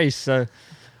time too. we raced. So,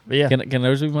 but yeah, Can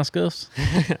those be my scuffs?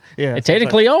 yeah. They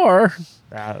technically are.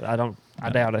 I don't. I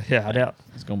doubt it. Yeah, I doubt.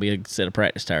 It's gonna be a set of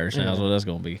practice tires now. Yeah. Is what that's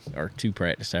gonna be, or 2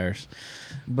 practice tires.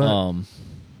 But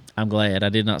I'm glad. I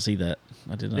did not see that.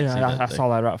 I did not see yeah, that. I saw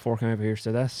that right before coming over here.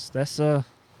 So that'll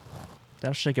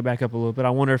shake it back up a little bit. I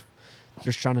wonder if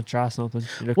just trying to try something.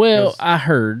 Well,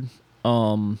 'cause-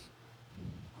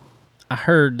 I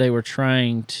heard they were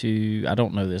trying to. I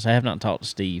don't know this. I have not talked to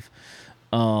Steve.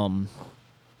 We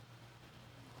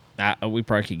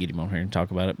probably could get him on here and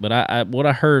talk about it. But what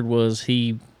I heard was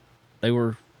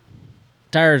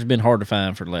tires have been hard to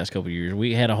find for the last couple of years.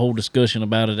 We had a whole discussion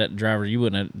about it at the driver. You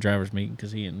wouldn't at the driver's meeting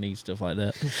because he didn't need stuff like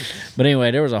that. But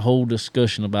anyway, there was a whole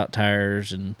discussion about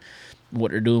tires and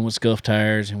what they're doing with scuff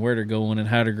tires and where they're going and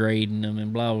how they're grading them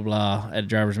and blah blah blah at the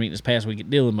driver's meeting this past week at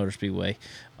Dillon Motor Speedway.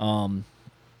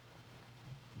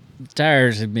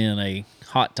 Tires have been a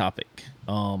hot topic.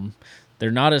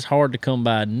 They're not as hard to come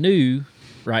by new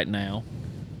right now,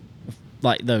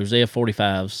 like those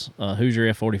F45s,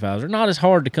 Hoosier F45s. Are not as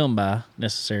hard to come by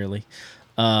necessarily,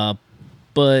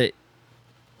 but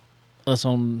us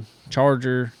on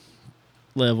Charger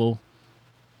level,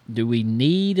 do we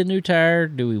need a new tire?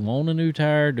 Do we want a new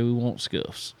tire? Do we want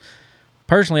scuffs?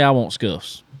 Personally, I want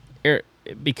scuffs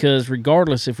because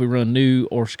regardless if we run new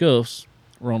or scuffs,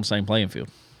 we're on the same playing field.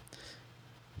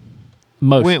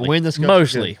 Mostly, When the scuffs are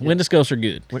mostly good. when the scuffs are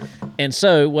good. When- And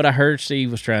so what I heard Steve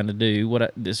was trying to do, what I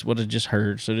just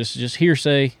heard. So this is just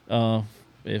hearsay.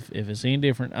 If it's any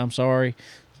different, I'm sorry.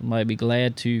 Somebody be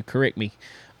glad to correct me.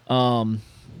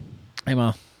 Hey,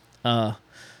 Ma.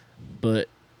 But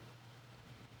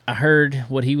I heard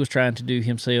what he was trying to do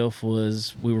himself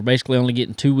was we were basically only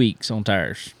getting 2 weeks on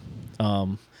tires.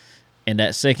 And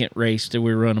that second race that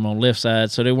we were running them on left side,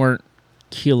 so they weren't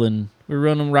killing. We were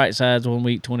running them right sides 1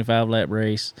 week, 25 lap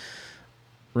race.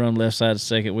 Run left side the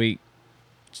second week.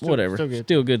 Whatever.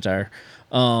 Still a good tire.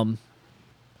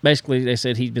 Basically, they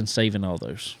said he's been saving all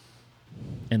those.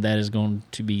 And that is going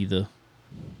to be the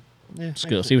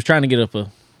scuffs. He was trying to get up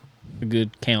a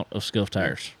good count of scuff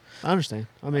tires. I understand.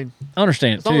 I mean, I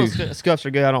understand as it, long too. as scuffs are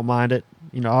good, I don't mind it.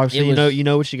 Obviously, you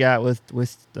know what you got with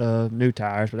new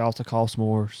tires, but it also costs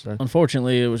more. So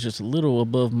Unfortunately, it was just a little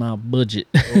above my budget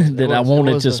that I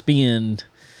wanted to spend.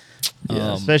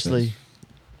 Yeah, especially,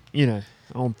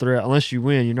 on threat. Unless you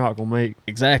win, you're not gonna make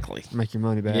Exactly. your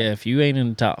money back. Yeah, if you ain't in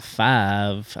the top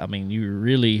 5, I mean, you're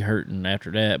really hurting after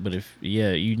that. But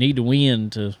you need to win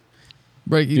to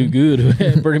Break do even. good,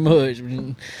 pretty much.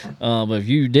 But if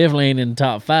you definitely ain't in the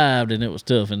top 5, then it was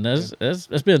tough, and that's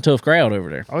been a tough crowd over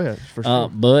there. Oh yeah, for sure.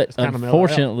 But It's kinda mellowed out the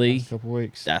unfortunately, last couple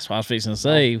weeks. that's what I was fixing to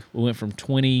say. We went from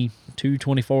 22,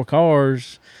 24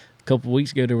 cars. A couple of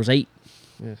weeks ago, there was 8,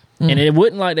 Yeah. and it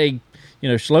wasn't like they,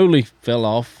 slowly fell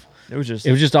off. It was just.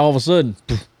 It was just all of a sudden.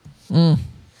 Mm.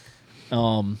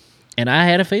 And I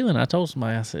had a feeling. I told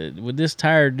somebody, I said, with this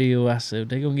tire deal, I said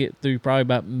they're gonna get through probably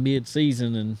about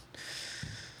mid-season, and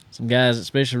some guys,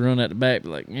 especially run at the back, be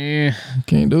like, yeah,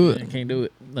 Can't do I it. can't do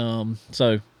it.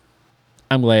 So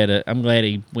I'm glad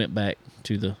he went back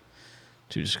to the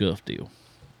scuff deal.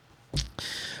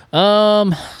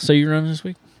 So you running this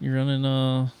week? You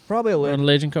running probably running a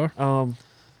legend car?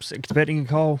 expecting a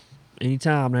call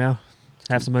anytime now.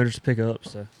 Have some motors to pick up,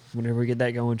 so whenever we get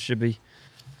that going, should be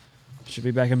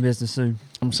back in business soon.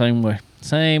 I'm the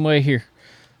same way here.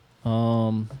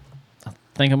 I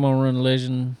think I'm gonna run a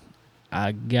legend.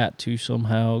 I got to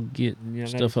somehow get Yeah,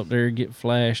 stuff up there, get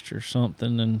flashed or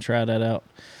something, and try that out.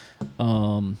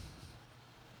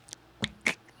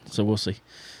 So we'll see.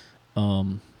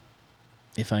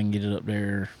 If I can get it up there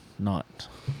or not.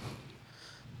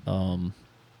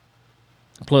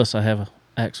 Plus, I have a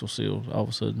axle seal all of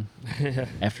a sudden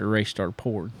after the race started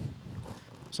pouring.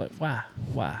 It's like, why?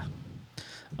 Well,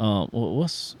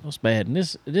 what's bad? And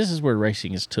this is where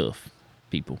racing is tough,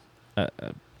 people.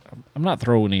 I'm not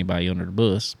throwing anybody under the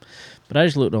bus, but I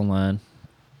just looked online.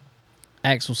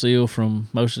 Axle seal from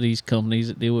most of these companies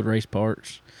that deal with race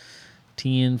parts,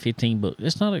 $10-15.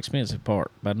 It's not an expensive part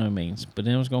by no means, but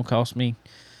then it was going to cost me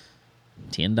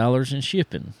 $10 in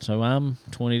shipping. So I'm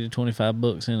 $20 to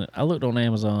 $25 in it. I looked on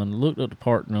Amazon, looked up the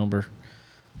part number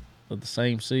of the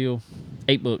same seal,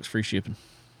 $8 free shipping.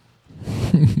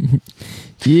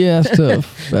 Yeah, that's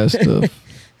tough. That's tough.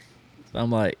 So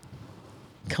I'm like,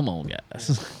 come on,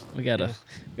 guys, we gotta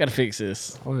fix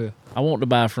this. Oh yeah. I want to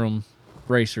buy from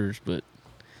racers, but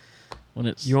when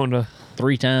it's You want to?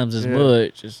 3 times as Yeah.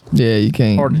 much, it's Yeah, you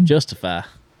can't. hard to justify.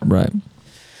 Right.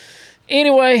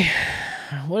 Anyway,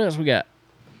 what else we got?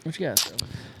 What you got?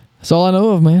 That's all I know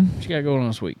of, man. What you got going on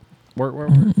this week? Work.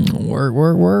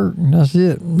 That's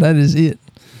it. That is it.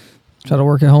 Try to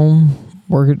work at home.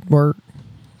 Work at work.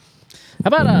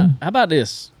 How about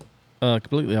this?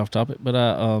 Completely off topic, but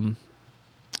I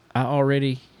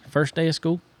already first day of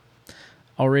school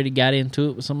already got into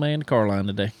it with somebody in the car line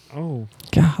today. Oh,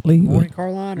 Golly. morning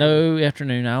car line? No,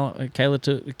 afternoon. Kayla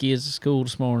took the kids to school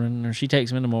this morning, or she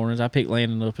takes them in the mornings. I pick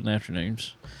Landon up in the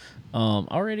afternoons.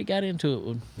 Already got into it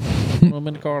with them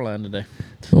in the car line today.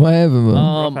 What happened, bro?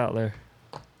 Rough out there.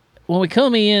 When we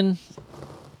come in,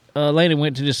 Landon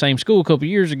went to the same school a couple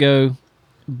years ago,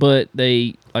 but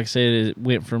they, like I said, it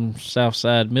went from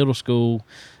Southside Middle School,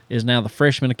 is now the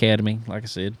Freshman Academy, like I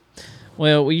said.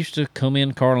 Well, we used to come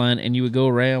in car line, and you would go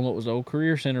around what was the old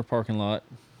Career Center parking lot,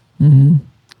 Mm-hmm.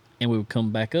 and we would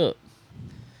come back up.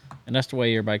 And that's the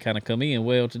way everybody kind of come in.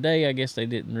 Well, today, I guess they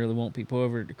didn't really want people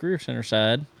over at the Career Center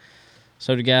side.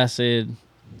 So the guy said,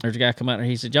 there's a guy come out there,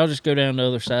 he said, y'all just go down the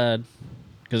other side,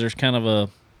 because there's kind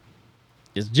of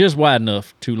it's just wide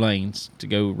enough, 2 lanes, to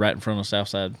go right in front of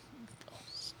Southside,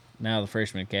 now the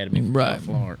Freshman Academy, Right.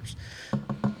 Florence.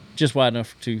 Just wide enough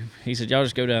for 2. He said, y'all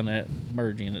just go down that,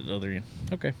 merge in at the other end.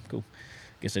 Okay, cool.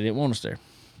 Guess they didn't want us there.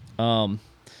 Well,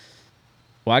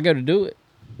 I go to do it,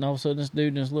 and all of a sudden this dude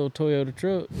in this little Toyota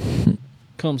truck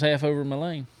comes half over my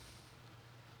lane.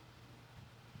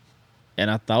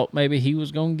 And I thought maybe he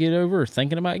was going to get over or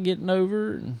thinking about getting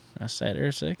over. And I sat there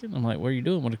a second. I'm like, what are you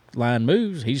doing? When the line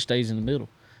moves, he stays in the middle.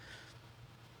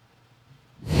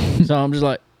 So I'm just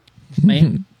like,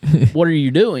 man, what are you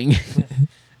doing?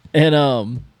 And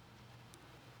all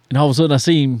of a sudden I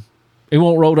see him. He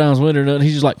won't roll down his window or nothing.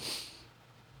 He's just like,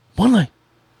 one lane.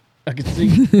 I could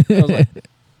see. I was like,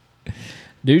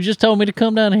 dude just told me to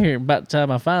come down here. About the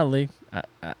time I finally,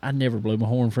 I never blow my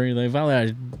horn for anything. Finally, I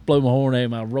just blow my horn at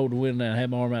him. I rolled the window down, had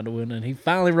my arm out the window, and he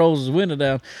finally rolls his window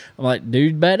down. I'm like,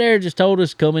 dude back there just told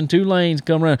us come in 2 lanes,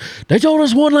 come around. They told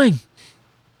us 1 lane.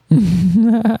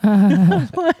 I'm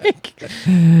like,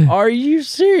 are you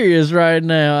serious right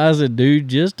now? I said, dude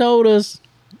just told us,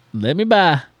 let me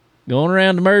by. Going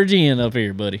around to merge in up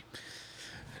here, buddy.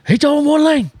 He told him 1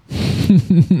 lane.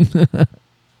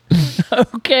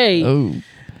 Okay. Oh.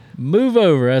 Move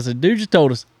over. I said, dude just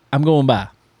told us I'm going by.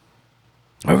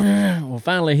 Well,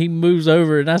 finally he moves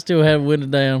over and I still have a window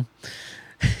down.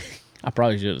 I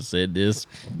probably should have said this.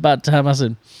 About the time I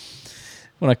said,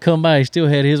 when I come by, he still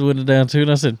had his window down too.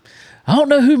 And I said, I don't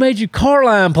know who made you car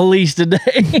line police today.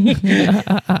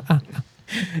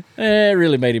 It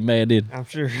really made him mad, didn't it? I'm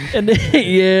sure. And then,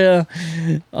 yeah,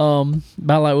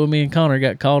 about like when me and Connor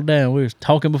got called down, we was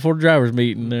talking before the drivers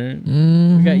meeting there.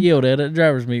 We got yelled at the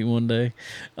drivers meeting one day.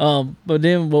 But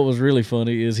then what was really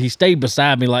funny is he stayed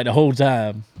beside me like the whole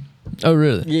time. Oh,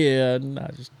 really? Yeah, and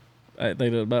I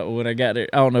think about when I got there.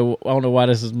 I don't know why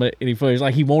this is any funny. It's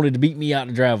like he wanted to beat me out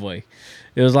the driveway.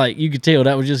 It was like you could tell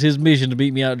that was just his mission to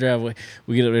beat me out the driveway.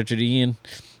 We get up there to the end.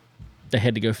 They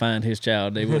had to go find his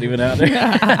child. They weren't even out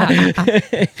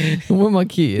there. Where my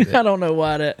kid? I don't know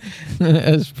why that.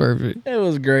 That's perfect. It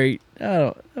was great.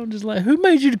 I'm just like, who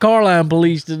made you the car line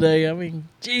police today? I mean,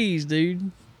 geez, dude.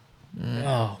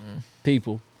 Oh,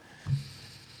 people.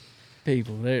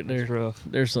 It's rough.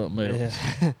 There's something else.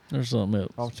 Yeah. There's something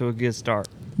else. Off to a good start.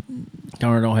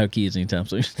 Connor don't have kids anytime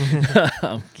soon.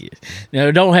 I'm kidding. No,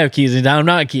 don't have kids anytime. I'm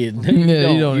not kidding.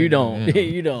 Yeah, You don't. yeah.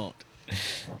 You don't.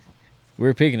 We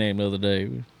were picking at him the other day.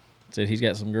 We said he's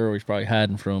got some girl he's probably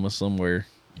hiding from us somewhere.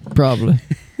 Probably.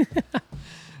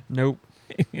 Nope.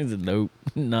 He said, nope,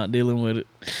 not dealing with it.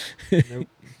 Nope.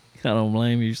 I don't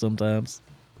blame you sometimes.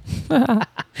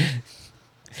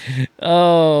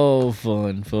 Oh,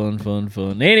 fun.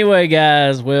 Anyway,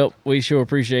 guys, well, we sure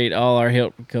appreciate all our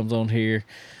help that comes on here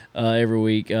every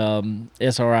week.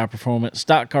 SRI Performance,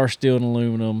 Stock Car Steel and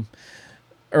Aluminum,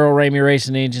 Earl Ramey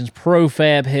Racing Engines,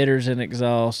 Profab Headers and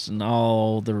Exhausts, and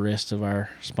all the rest of our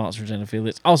sponsors and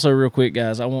affiliates. Also, real quick,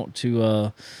 guys, I want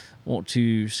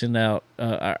to send out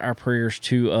our prayers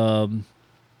to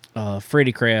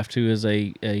Freddie Kraft, who is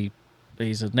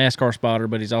he's a NASCAR spotter,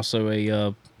 but he's also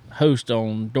a host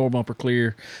on Door Bumper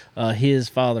Clear. His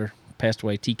father passed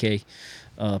away. TK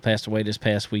passed away this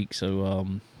past week, so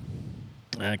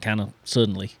kind of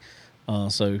suddenly.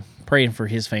 So praying for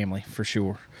his family for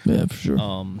sure. Yeah, for sure.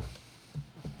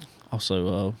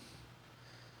 Also,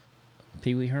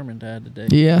 PeeWee Herman died today.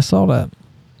 Yeah, I saw that.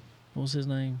 What was his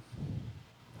name?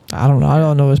 I don't know. I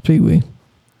don't know. It's PeeWee.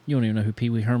 You don't even know who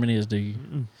PeeWee Herman is, do you?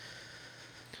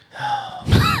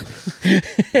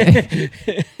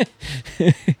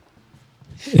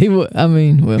 I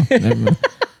mean, well, never mind.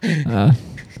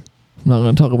 I'm not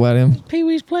going to talk about him.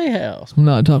 Pee-wee's Playhouse. I'm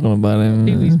not talking about him.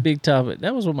 Pee-wee's Big Topic.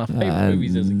 That was one of my favorite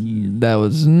movies as a kid. That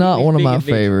was not Pee-wee's one of Big my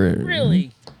Adventure. favorite.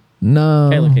 Really? No.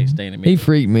 Kayla can't stand him. He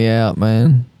freaked me out,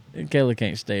 man. Kayla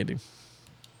can't stand him.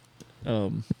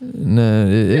 No,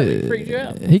 He freaked you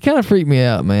out. he kind of freaked me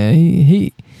out, man.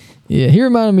 He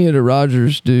reminded me of the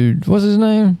Rogers dude. What's his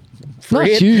name?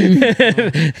 Fred? Not you.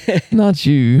 Not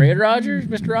you. Fred Rogers,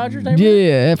 Mr. Rogers.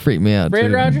 Yeah, that freaked me out Fred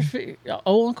too. Rogers.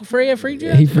 Old Uncle Fred freaked you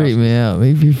out. He freaked me out.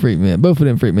 He freaked me out. Both of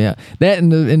them freaked me out. That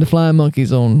and the flying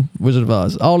monkeys on Wizard of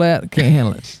Oz. All that can't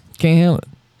handle it. Can't handle it.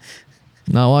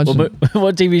 Not watching.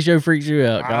 What TV show freaks you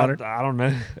out, I Connor? don't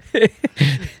know.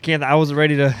 I wasn't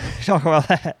ready to talk about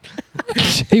that.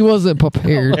 He wasn't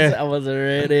prepared. I wasn't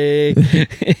ready.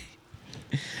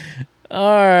 All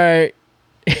right.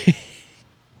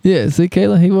 Yeah, see,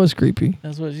 Kayla, he was creepy.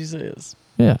 That's what she says.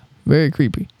 Yeah, very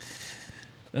creepy.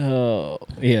 Oh,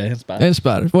 yeah, and Spider. And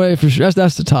spiders. Well, for sure,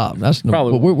 that's the top. That's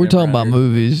Probably we're talking about never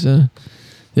movies.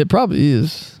 It probably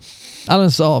is. I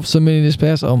done saw so many this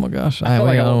past. Oh my gosh, I feel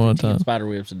like I don't want want to time. spider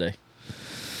webs today.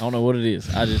 I don't know what it is.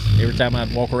 I just every time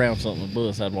I'd walk around something with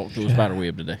bus, I'd walk through a spider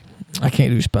web today. I can't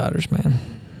do spiders, man.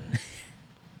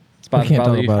 Spiders can't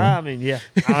bother talk you? about it. I mean, yeah.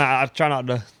 I try not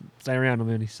to stay around them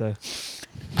any, so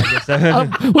I guess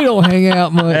so. We don't hang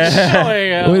out much.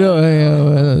 We don't hang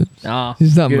out. Nah,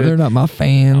 He's not. good. They're not my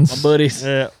fans. My buddies.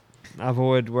 I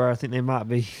avoid where I think they might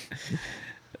be.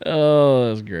 Oh,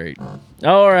 that's great.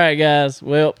 All right, guys.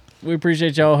 Well, we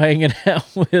appreciate y'all hanging out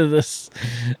with us.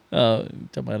 Talking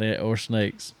about that or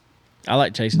snakes. I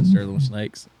like chasing Sterling with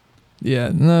snakes.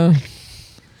 Yeah, no.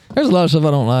 There's a lot of stuff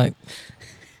I don't like.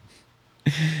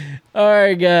 All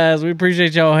right, guys. We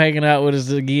appreciate y'all hanging out with us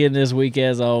again this week,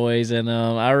 as always. And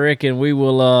I reckon we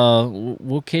will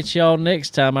we'll catch y'all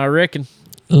next time. I reckon.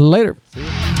 Later. See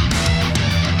ya.